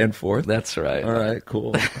third and fourth. That's right. All right,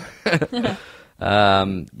 cool.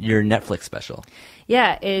 Your Netflix special.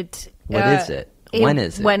 Yeah, it. What is it? When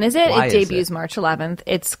is it? When is it? Why It is debuts it? March 11th.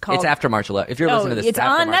 It's called. It's after March 11th. If you're listening to this, it's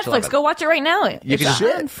after on March Netflix. 11th. Go watch it right now. It's can just-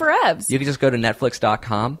 on forevs. You can just go to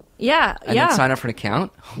Netflix.com Yeah, and yeah. then sign up for an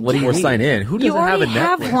account. What do you Or need? sign in. Who doesn't You already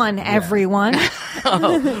have a Netflix? have one, everyone.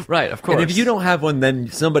 Right, of course. And if you don't have one, then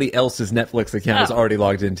somebody else's Netflix account is Oh. already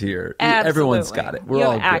logged into your. Absolutely. Everyone's got it. We're You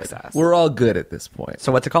have all good. access. We're all good at this point.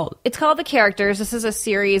 So what's it called? It's called The Characters. This is a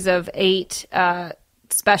series of 8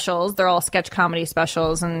 specials. They're all sketch comedy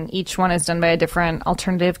specials, and each one is done by a different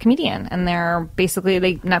alternative comedian. And they're basically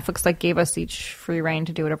Netflix gave us each free reign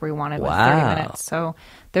to do whatever we wanted with 30 Wow. minutes. So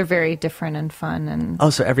they're very different and fun. And Oh,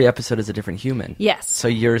 so every episode is a different human. Yes. So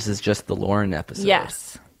yours is just the Lauren episode.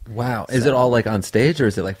 yes. Wow. Is it all like on stage or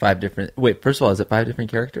is it like 5 different? Wait, first of all, is it 5 different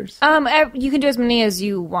characters? You can do as many as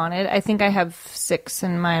you wanted. I think I have 6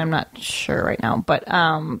 in mine. I'm not sure right now, but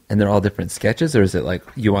And they're all different sketches or is it like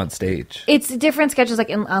you on stage? it's different sketches, like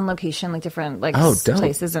on location, like different Oh, dope.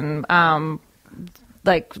 places, and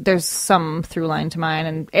like there's some through line to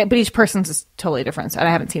mine, but each person's is totally different. And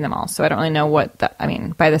I haven't seen them all, so I don't really know I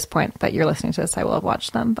mean, by this point that you're listening to this, I will have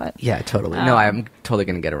watched them. But Yeah, totally. No, I'm totally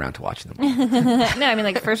going to get around to watching them. no, I mean,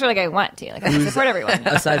 like for sure, like I want to, like I support everyone.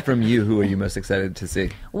 Aside from you, who are you most excited to see?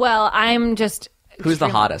 Well, I'm just. Who's the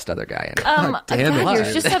extremely- hottest other guy in it? damn God, it.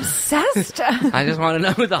 you're just obsessed. I just want to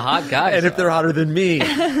know who the hot guy is. And if they're hotter than me,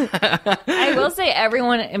 I will say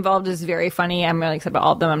everyone involved is very funny. I'm really excited about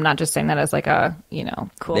all of them. I'm not just saying that as like a,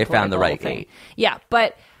 cool. They found the political right thing. 8. Yeah,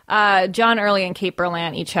 but John Early and Kate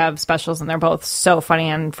Berlant each have specials, and they're both so funny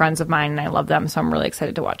and friends of mine, and I love them. So I'm really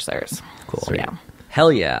excited to watch theirs. Cool. So, yeah.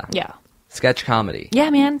 Hell yeah. Yeah. Sketch comedy. Yeah,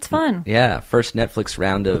 man, it's fun. Yeah, first Netflix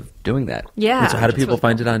round of doing that. Yeah. so how do It's people really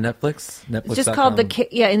find cool. it on Netflix? Netflix. It's just called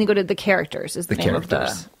and you go to The Characters is the name of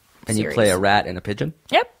Characters. the And you series. play a rat and a pigeon?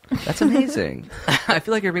 Yep. That's amazing. I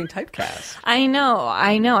feel like you're being typecast. I know.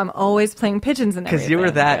 I'm always playing pigeons and Because you were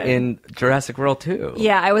everything, that but- in Jurassic World too.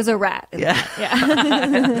 Yeah, I was a rat. Yeah.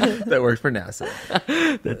 that works for NASA.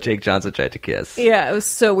 That Jake Johnson tried to kiss. Yeah, it was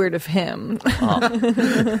so weird of him.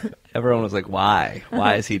 Everyone was like, why?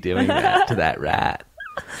 Why is he doing that to that rat?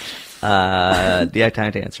 Do you have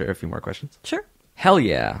time to answer a few more questions? Sure. Hell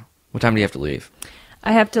yeah. What time do you have to leave?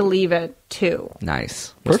 I have to leave at 2.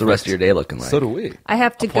 Nice. What's the rest of your day looking like? So do we. I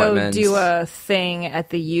have to go Appointments. do a thing at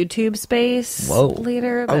the YouTube space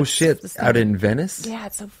later. Oh, That's shit. this Out thing. in Venice? Yeah,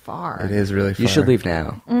 it's so far. It is really far. You should leave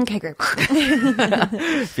now. Okay, great.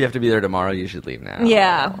 If you have to be there tomorrow, you should leave now.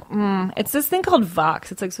 Yeah. It's this thing called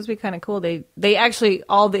Vox. It's like supposed to be kind of cool. They actually,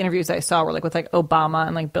 all the interviews I saw were like with like Obama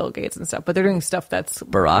and like Bill Gates and stuff, but they're doing stuff that's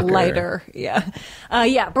Barack lighter. Yeah.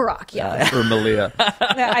 Yeah, Barack. Yeah. Or Malia.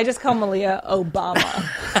 Yeah, I just call Malia Obama.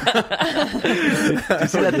 Did you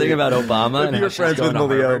see that thing about Obama? And If how you're she's friends with going to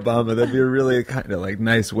Malia Harvard? Obama, that'd be a really kind of like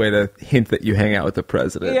nice way to hint that you hang out with the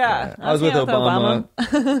president. Yeah. I was with hanging out with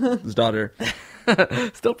Obama, his daughter.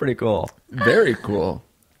 Still pretty cool. Very cool.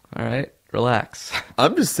 All right, relax.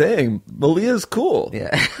 I'm just saying, Malia's cool.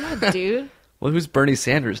 Yeah. Yeah, dude. Well, who's Bernie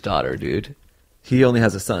Sanders' daughter, dude? He only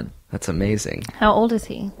has a son. That's amazing. How old is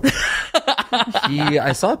he?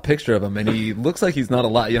 I saw a picture of him, and he looks like he's not a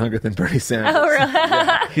lot younger than Bernie Sanders. Oh,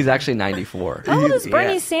 really? He's actually 94. How old is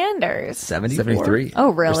Bernie Yeah. Sanders? 74? 73. Oh,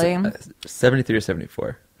 really? 73 or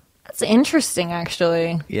 74. That's interesting,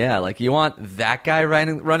 actually. Yeah, like you want that guy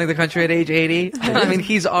running the country at age 80? I mean,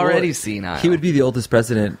 he's already senile. He would be the oldest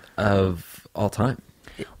president of all time.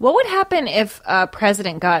 What would happen if a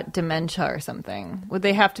president got dementia or something? Would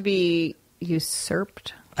they have to be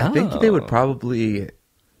usurped? I think they would probably.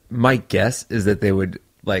 My guess is that they would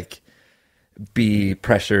like be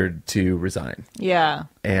pressured to resign, Yeah.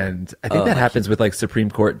 and I think that happens with like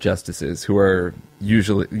Supreme Court justices who are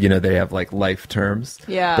usually, they have like life terms.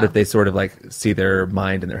 Yeah. But if they sort of like see their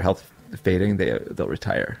mind and their health fading, they'll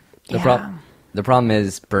retire. The problem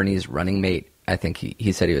is Bernie's running mate. I think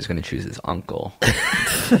he said he was going to choose his uncle.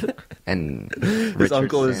 And His Richard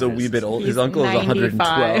uncle is a Sanders. wee bit old. His He's uncle is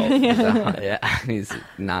 95. 112. Yeah, he's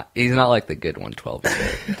not like the good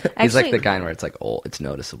 112-year-old. He's like the kind where it's like old, it's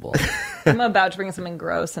noticeable. I'm about to bring something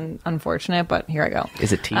gross and unfortunate, but here I go.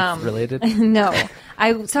 Is it teeth related? No.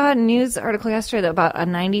 I saw a news article yesterday about a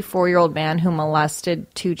 94-year-old man who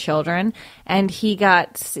molested 2 children, and he's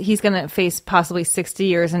going to face possibly 60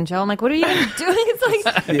 years in jail. I'm like, what are you even doing? It's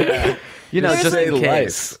like... Just say in life.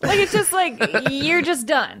 case. Like, it's just like, you're just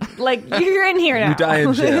done. Like, you're in here now. You die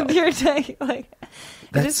in jail. You're dying, like...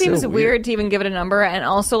 It That's just seems so weird to even give it a number, and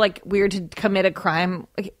also like weird to commit a crime.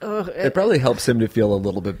 Like, ugh. It probably helps him to feel a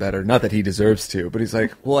little bit better. Not that he deserves to, but he's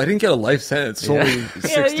like, well, I didn't get a life sentence. It's only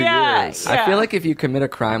 60 yeah. years. I feel like if you commit a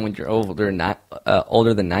crime when you're older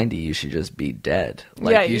than 90, you should just be dead.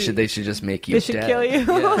 Like Yeah, they should just make you they should dead. kill you.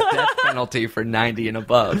 Yeah, death penalty for 90 and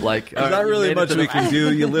above. Like There's not really much we can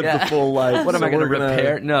do. You live the full life. What am so I going to we're gonna-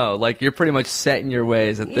 repair? No, like you're pretty much set in your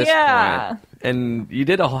ways at this Yeah. point. And you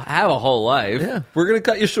did have a whole life. Yeah, we're going to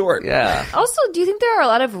cut you short. Yeah. Also, do you think there are a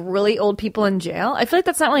lot of really old people in jail? I feel like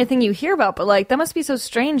that's not really a thing you hear about, but like that must be so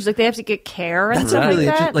strange. Like they have to get care and That's stuff a really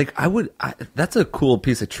like that. interesting. That's a cool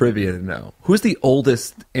piece of trivia to know. Who's the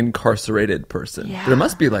oldest incarcerated person? Yeah. There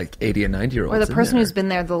must be like 80 and 90-year-olds. or the person who's been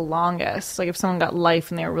there the longest. Like if someone got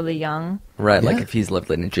life and they were really young. Right, like Yeah. if he's lived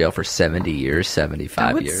in jail for 70 years,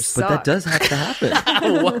 75 would years. But that does have to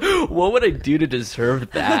happen. what would I do to deserve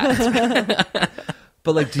that?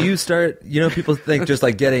 But like, do you start? People think just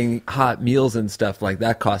like getting hot meals and stuff like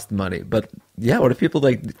that costs money. But yeah, what if people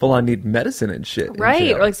like full on need medicine and shit? in Right.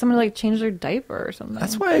 jail? Or like someone like change their diaper or something.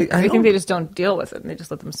 That's why I think don't- they just don't deal with it and they just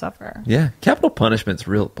let them suffer. Yeah, capital punishment's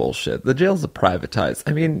real bullshit. The jails are privatized.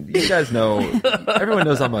 I mean, you guys know. Everyone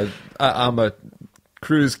knows I'm a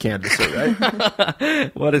cruise canvasser,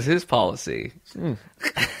 right? What is his policy?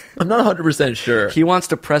 I'm not 100% sure. He wants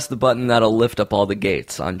to press the button that'll lift up all the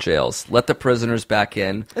gates on jails. Let the prisoners back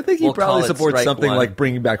in. I think he We'll probably call it supports strike something one. like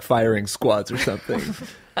bringing back firing squads or something.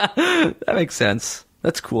 That makes sense.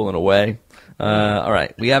 That's cool in a way. All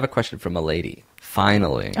right, we have a question from a lady.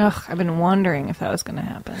 Finally. Ugh, I've been wondering if that was going to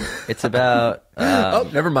happen. It's about... Oh,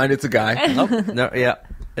 never mind. It's a guy. no, yeah.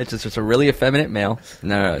 It's a really effeminate male.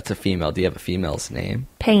 No, it's a female. Do you have a female's name?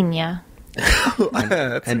 Pena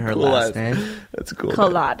That's And a her cool last ass- name? That's a cool.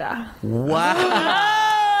 colada. Wow.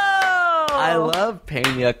 I love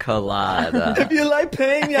pina colada. If you like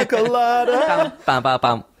pina colada. Bam, bam,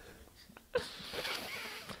 bam.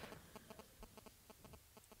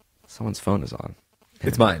 Someone's phone is on.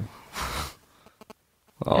 It's mine.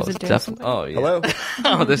 Oh, Is it it's doing definitely. something? Oh, yeah.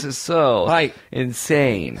 Hello, Oh, this is so Hi.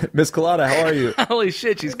 insane. Miss Colada. How are you? Holy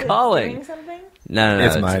shit, she's calling. Doing something? No,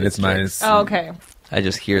 It's mine. It's mine. Jake's. Oh, okay. I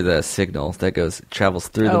just hear the signal that travels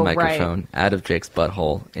through the Oh, right. microphone, out of Jake's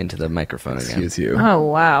butthole, into the microphone again. Excuse you. Oh,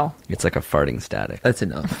 wow. It's like a farting static. That's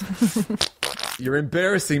enough. You're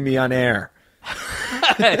embarrassing me on air.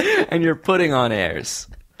 And you're putting on airs.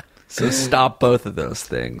 So stop both of those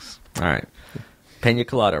things. All right. Pena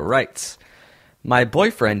Colada writes, My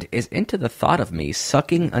boyfriend is into the thought of me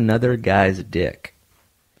sucking another guy's dick.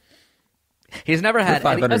 He's never had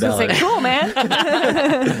any. I was going to say, cool, man.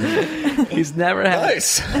 He's never had.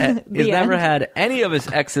 Nice. He's never had any of his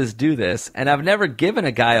exes do this, and I've never given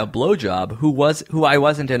a guy a blowjob who I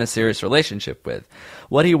wasn't in a serious relationship with.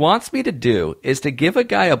 What he wants me to do is to give a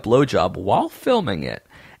guy a blowjob while filming it,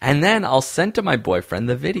 and then I'll send to my boyfriend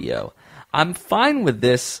the video. I'm fine with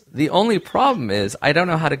this. The only problem is I don't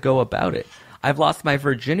know how to go about it. I've lost my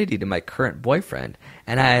virginity to my current boyfriend,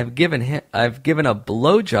 and I've given a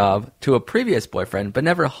blowjob to a previous boyfriend, but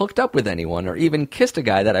never hooked up with anyone or even kissed a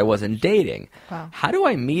guy that I wasn't dating. Wow. How do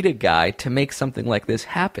I meet a guy to make something like this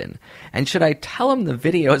happen? And should I tell him the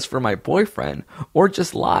video is for my boyfriend, or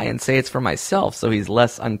just lie and say it's for myself so he's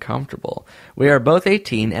less uncomfortable? We are both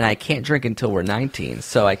 18, and I can't drink until we're 19,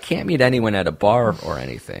 so I can't meet anyone at a bar or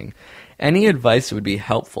anything. Any advice would be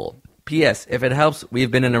helpful. P.S. If it helps, we've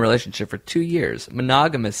been in a relationship for 2 years,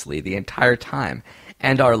 monogamously the entire time,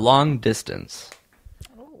 and are long distance.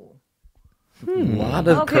 A lot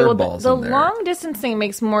of Okay, well, curveballs the in there. long distance thing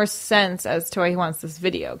makes more sense as to why he wants this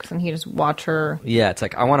video, because then he just watch her. Yeah, it's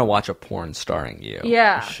like, I want to watch a porn starring you.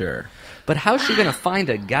 Yeah. Sure. But how's she going to find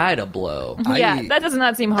a guy to blow? Yeah, that does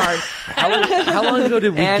not seem hard. How long ago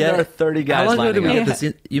did we And get there are 30 guys How long ago did we lining get up.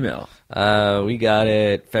 this email? We got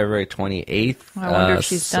it February 28th. I wonder if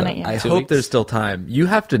she's done it yet. I 2 hope weeks. there's still time. You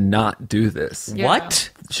have to not do this. Yeah.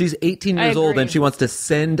 What? She's 18 I years old agree. and she wants to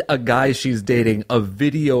send a guy she's dating a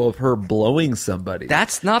video of her blowing somebody.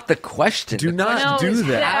 That's not the question. Do The not No, do it's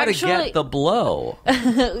that. how to Actually- get the blow.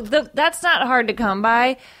 That's not hard to come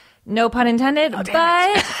by. No pun intended. But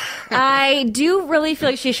I do really feel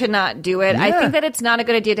like she should not do it. I Yeah. think that it's not a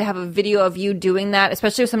good idea to have a video of you doing that,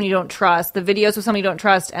 especially with someone you don't trust. The videos with somebody you don't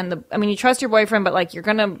trust, and you trust your boyfriend, but like you're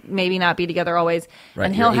gonna maybe not be together always. Right,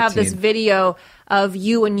 and he'll you're have this 18. video of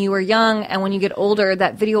you when you were young, and when you get older,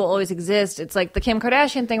 that video will always exist. It's like the Kim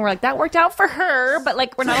Kardashian thing, where like that worked out for her, but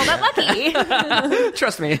like we're not all that lucky.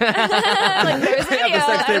 Trust me. Like there's a I have a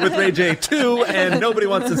sex video. tape with Ray J too, and nobody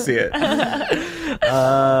wants to see it.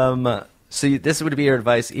 So this would be your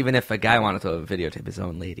advice, even if a guy wanted to videotape his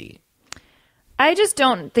own lady. I just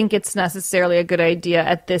don't think it's necessarily a good idea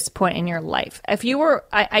at this point in your life. If you were,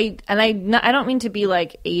 I don't mean to be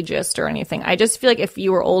like ageist or anything. I just feel like if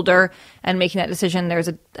you were older and making that decision, there's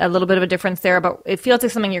a little bit of a difference there. But it feels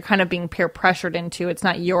like something you're kind of being peer pressured into. It's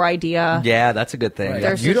not your idea. Yeah, that's a good thing.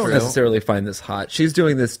 There's You just- don't necessarily find this hot. She's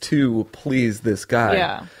doing this to please this guy.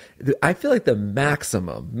 Yeah. I feel like the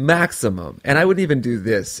maximum, and I wouldn't even do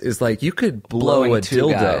this, is like you could blow Blowing a two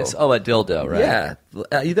dildo. guys. Oh, a dildo, right?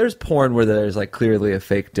 Yeah. There's porn where there's like clearly a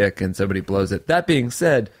fake dick and somebody blows it. That being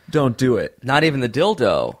said, don't do it. Not even the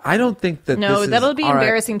dildo. I don't think that No, this that'll is... be all right.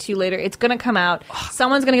 embarrassing to you later. It's going to come out.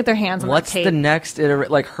 Someone's going to get their hands on What's that tape. the next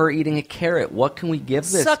like her eating a carrot? What can we give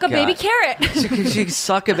this Suck a guy? baby carrot. Could she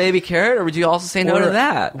suck a baby carrot, or would you also say no Or to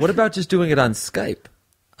that? What about just doing it on Skype?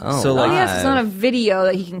 Oh, So, like- Oh, yes, it's not a video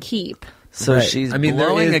that he can keep. So Right. she's I mean, there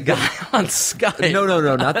blowing is a guy on Skype. No,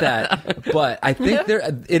 not that. But I think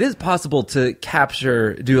it is possible to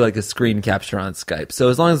do like a screen capture on Skype. So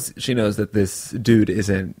as long as she knows that this dude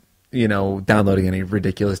isn't, downloading any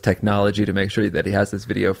ridiculous technology to make sure that he has this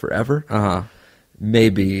video forever,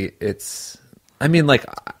 maybe it's. I mean, like,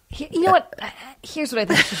 You know what? Here's what I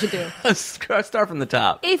think she should do. Start from the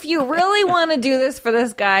top. If you really want to do this for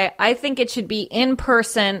this guy, I think it should be in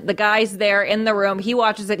person. The guy's there in the room. He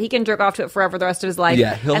watches it. He can jerk off to it forever the rest of his life.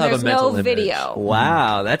 Yeah, he'll and have a there's mental no image. video.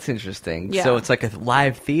 Wow, that's interesting. Yeah. So it's like a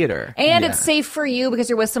live theater. And Yeah. it's safe for you because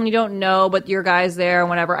you're with someone you don't know, but your guy's there and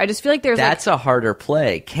whatever. I just feel like there's That's a harder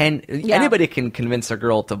play. Anybody can convince a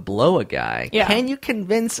girl to blow a guy? Yeah. Can you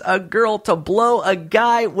convince a girl to blow a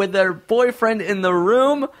guy with their boyfriend in the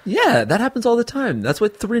room? yeah, that happens all the time. That's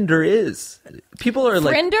what Thrinder is. People are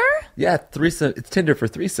like, Friender? yeah, threesome. It's Tinder for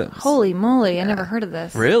threesomes. Holy moly, I never heard of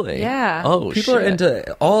this. Really? Yeah. Oh, People shit. are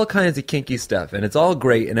into all kinds of kinky stuff, and it's all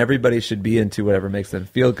great, and everybody should be into whatever makes them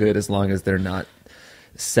feel good, as long as they're not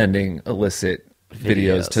sending illicit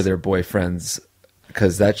videos to their boyfriends.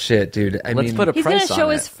 Because that shit, dude. Let's put a He's going price to show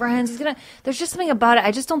on his it. friends. There's just something about it.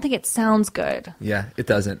 I just don't think it sounds good. Yeah, it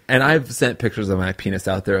doesn't. And I've sent pictures of my penis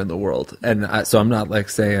out there in the world, and so I'm not like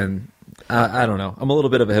saying. I don't know. I'm a little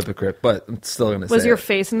bit of a hypocrite, but I'm still going to say Was your it.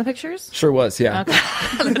 face in the pictures? Sure was, yeah.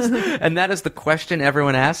 Okay. And that is the question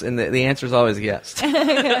everyone asks, and the answer is always yes.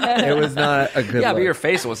 It was not a good Yeah, look. but your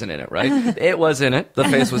face wasn't in it, right? It was in it. The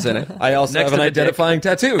face was in it. I also Next have an to the dick. identifying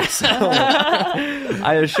tattoo. So.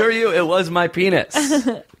 I assure you, it was my penis.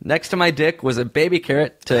 Next to my dick was a baby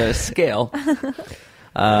carrot to scale.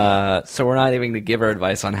 So we're not even going to give our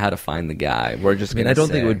advice on how to find the guy. We're just. I mean, I don't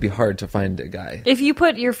think it would be hard to find a guy. If you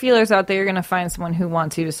put your feelers out there, you're going to find someone who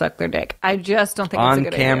wants you to suck their dick. I just don't think it's a on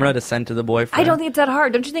good camera idea. to send to the boyfriend. I don't think it's that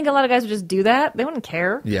hard. Don't you think a lot of guys would just do that? They wouldn't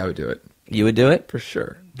care. Yeah, I would do it You would do it? for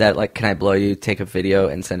sure. That like, can I blow you? Take a video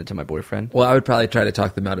and send it to my boyfriend. Well, I would probably try to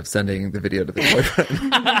talk them out of sending the video to the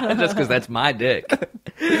boyfriend. Just because that's my dick.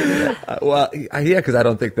 Because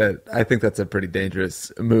I think that's a pretty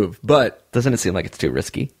dangerous move. But Doesn't it seem like it's too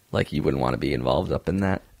risky? Like you wouldn't want to be involved up in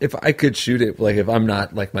that. if I could shoot it, like if I'm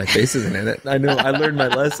not, like my face isn't in it, I learned my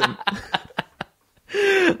lesson.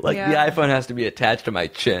 Like Yeah. the iPhone has to be attached to my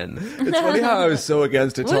chin. It's funny how I was so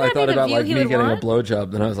against it until I Wouldn't that thought be the about view like he me would getting a want?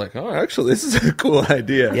 blowjob. Then I was like, oh, actually, this is a cool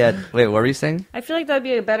idea. Yeah. Wait, what were you saying? I feel like that'd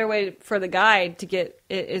be a better way for the guy to get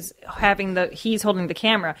it is having he's holding the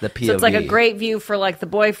camera. The So it's like a POV. great view for like the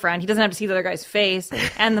boyfriend. He doesn't have to see the other guy's face,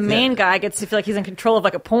 and the main guy gets to feel like he's in control of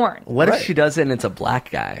like a porn. What Right. if she does it and it's a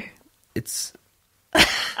black guy? It's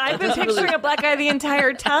I've been picturing a black guy the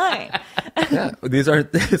entire time. yeah. These aren't.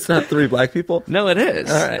 It's not three black people. No, it is.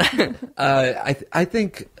 All right. I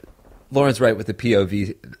think Lauren's right with the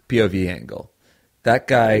POV angle. That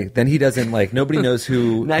guy, then he doesn't like. Nobody knows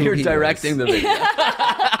who. Now who you're he directing is. the video.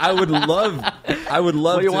 I would love.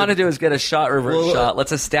 What you want to do is get a shot, reverse shot.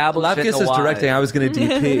 Let's establish it in Lapkus the is wide. directing. I was going to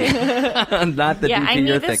DP. Not the Yeah, DP I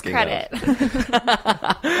you're need this thinking credit.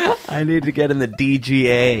 of. I need to get in the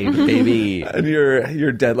DGA, baby. And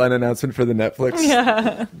your deadline announcement for the Netflix.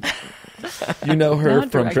 Yeah. You know her Now from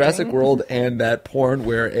directing. Jurassic World and that porn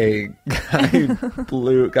where a guy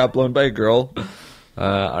got blown by a girl.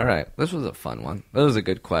 All right. This was a fun one. That was a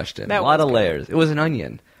good question. That a lot was of good. layers. It was an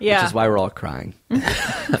onion. Yeah. Which is why we're all crying.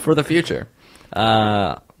 For the future.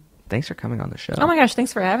 Thanks for coming on the show. Oh my gosh,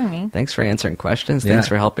 thanks for having me. Thanks for answering questions. Yeah. Thanks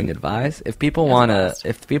for helping advise. If people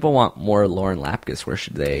want more Lauren Lapkus, where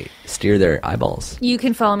should they steer their eyeballs? You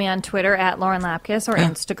can follow me on Twitter at Lauren Lapkus or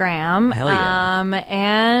Instagram. Hell yeah.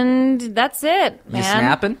 And that's it, man. You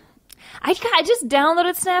snapping? I just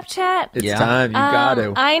downloaded Snapchat. It's Yeah. time. You got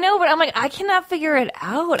to. I know, but I'm like, I cannot figure it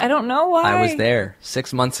out. I don't know why. I was there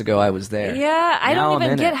 6 months ago. I was there. Yeah, I Now don't I'm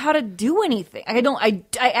even in get it. how to do anything. I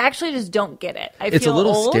actually just don't get it. I It's a feel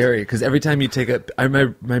little old. scary because every time you take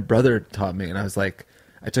my brother taught me, and I was like,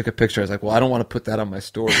 I took a picture. I was like, well, I don't want to put that on my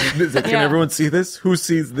story. He's like, can Yeah. everyone see this? Who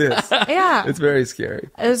sees this? Yeah. It's very scary.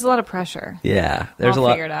 There's a lot of pressure. Yeah, there's I'll a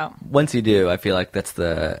lot. figure it out. Once you do, I feel like that's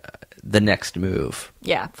the next move.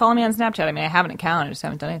 Yeah, follow me on Snapchat. I mean, I have an account. I just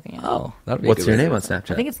haven't done anything yet. Oh, that would be. What's a good your way name to- on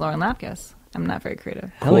Snapchat? I think it's Lauren Lapkus. I'm not very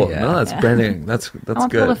creative. Hell Cool. yeah. No, that's branding. That's I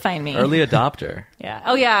want good. people to find me. Early adopter. Yeah.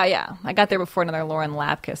 Oh, yeah. I got there before another Lauren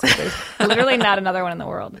Lapkus. There's literally not another one in the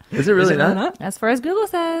world. Is it really Is it not? As far as Google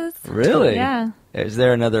says. Really? Yeah. Is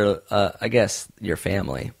there another? I guess your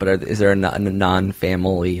family, but is there a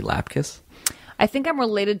non-family Lapkus? I think I'm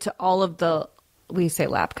related to all of the, we say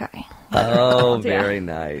Lapkai. Oh, Yeah. very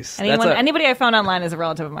nice. Anybody I found online is a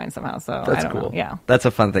relative of mine somehow, so That's I don't cool. know. Yeah. That's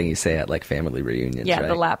a fun thing you say at like family reunions. Yeah, right?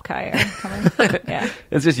 the Lapkai are coming. Yeah.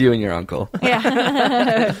 It's just you and your uncle.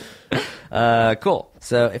 Yeah. Cool.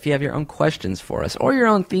 So if you have your own questions for us or your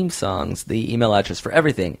own theme songs, the email address for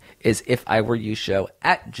everything is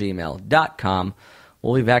ifiwereyoushow@gmail.com.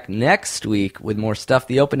 We'll be back next week with more stuff.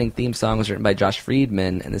 The opening theme song was written by Josh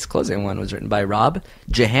Friedman, and this closing one was written by Rob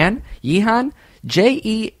Jehan. Jehan.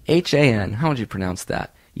 How would you pronounce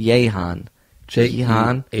that? Jehan.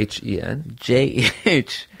 Jehan.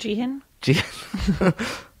 J-E-H. Jihin?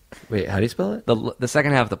 Wait, how do you spell it? The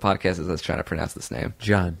second half of the podcast is us trying to pronounce this name.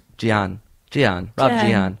 John. Rob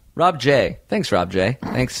Jehan. Rob J. Thanks, Rob J.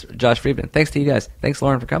 Thanks, Josh Friedman. Thanks to you guys. Thanks,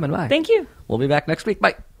 Lauren, for coming by. Thank you. We'll be back next week.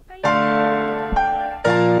 Bye.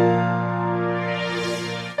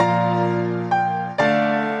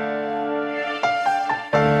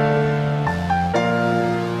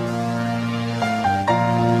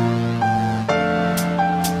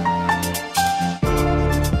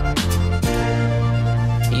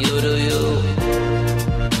 You do you.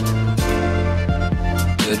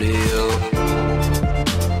 You do you.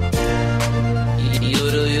 You do you.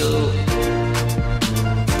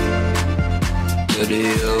 You do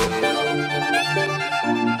you.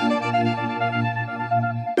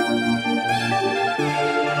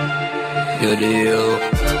 You do you.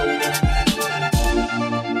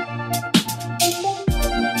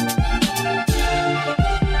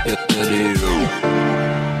 You do you.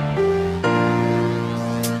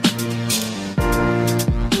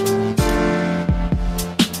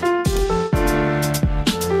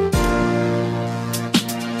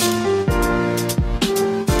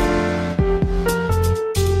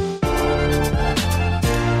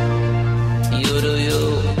 You do you.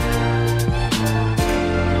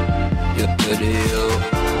 You do you.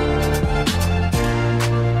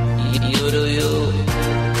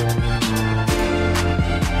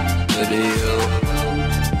 do you.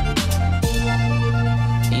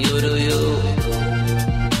 You do you.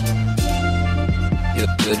 You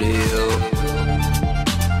do you.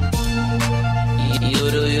 You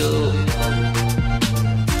do you.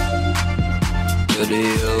 You do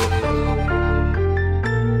you.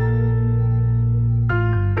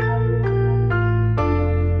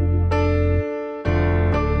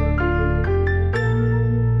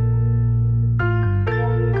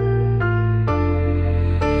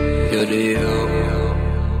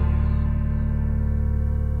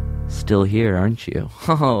 Still here, aren't you?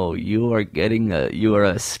 Oh, you are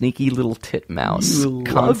a sneaky little titmouse, You love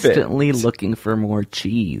constantly it. looking for more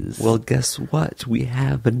cheese. Well, guess what? We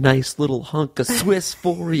have a nice little hunk of Swiss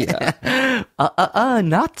for you.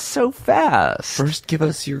 Not so fast. First, give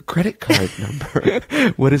us your credit card number.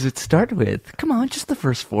 What does it start with? Come on, just the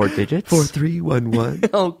first 4 digits. 4311.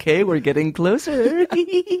 Okay, we're getting closer.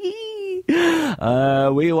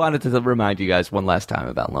 We wanted to remind you guys one last time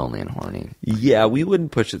about Lonely and Horny. Yeah, we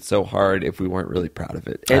wouldn't push it so hard if we weren't really proud of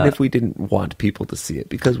it. And if we didn't want people to see it,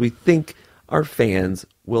 because we think our fans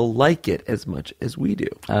will like it as much as we do.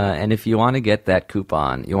 And if you want to get that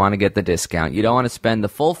coupon, you want to get the discount, you don't want to spend the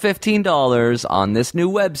full $15 on this new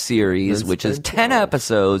web series, Then which is spend 10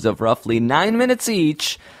 episodes of roughly 9 minutes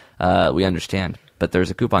each. We understand. But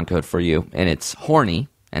there's a coupon code for you, and it's HORNY,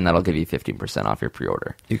 and that'll give you 15% off your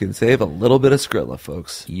pre-order. You can save a little bit of Skrilla,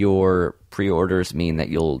 folks. Your pre-orders mean that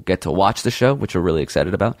you'll get to watch the show, which we're really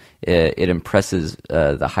excited about. It impresses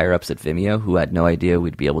the higher-ups at Vimeo, who had no idea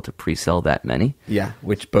we'd be able to pre-sell that many. Yeah,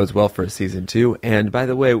 which bodes well for season 2. And by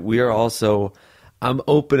the way, we are also... I'm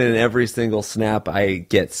opening every single snap I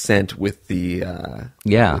get sent with the...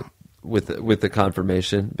 With the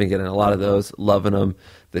confirmation. Been getting a lot of those. Loving them.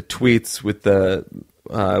 The tweets with the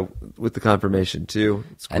confirmation too.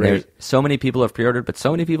 It's great. And there's so many people have pre-ordered, but so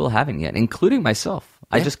many people haven't yet, including myself.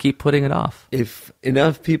 I just keep putting it off. If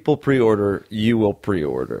enough people pre-order, you will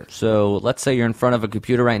pre-order. So let's say you're in front of a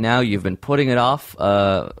computer right now. You've been putting it off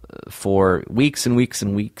for weeks and weeks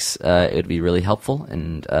and weeks. It would be really helpful,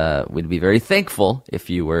 and we'd be very thankful if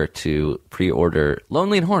you were to pre-order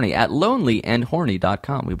Lonely and Horny at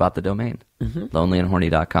lonelyandhorny.com. We bought the domain.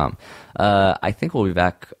 Lonelyandhorny.com. I think we'll be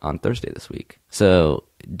back on Thursday this week. So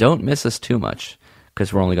don't miss us too much,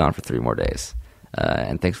 because we're only gone for 3 more days.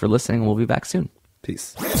 And thanks for listening. We'll be back soon.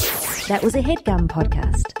 Peace. That was a HeadGum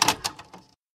podcast.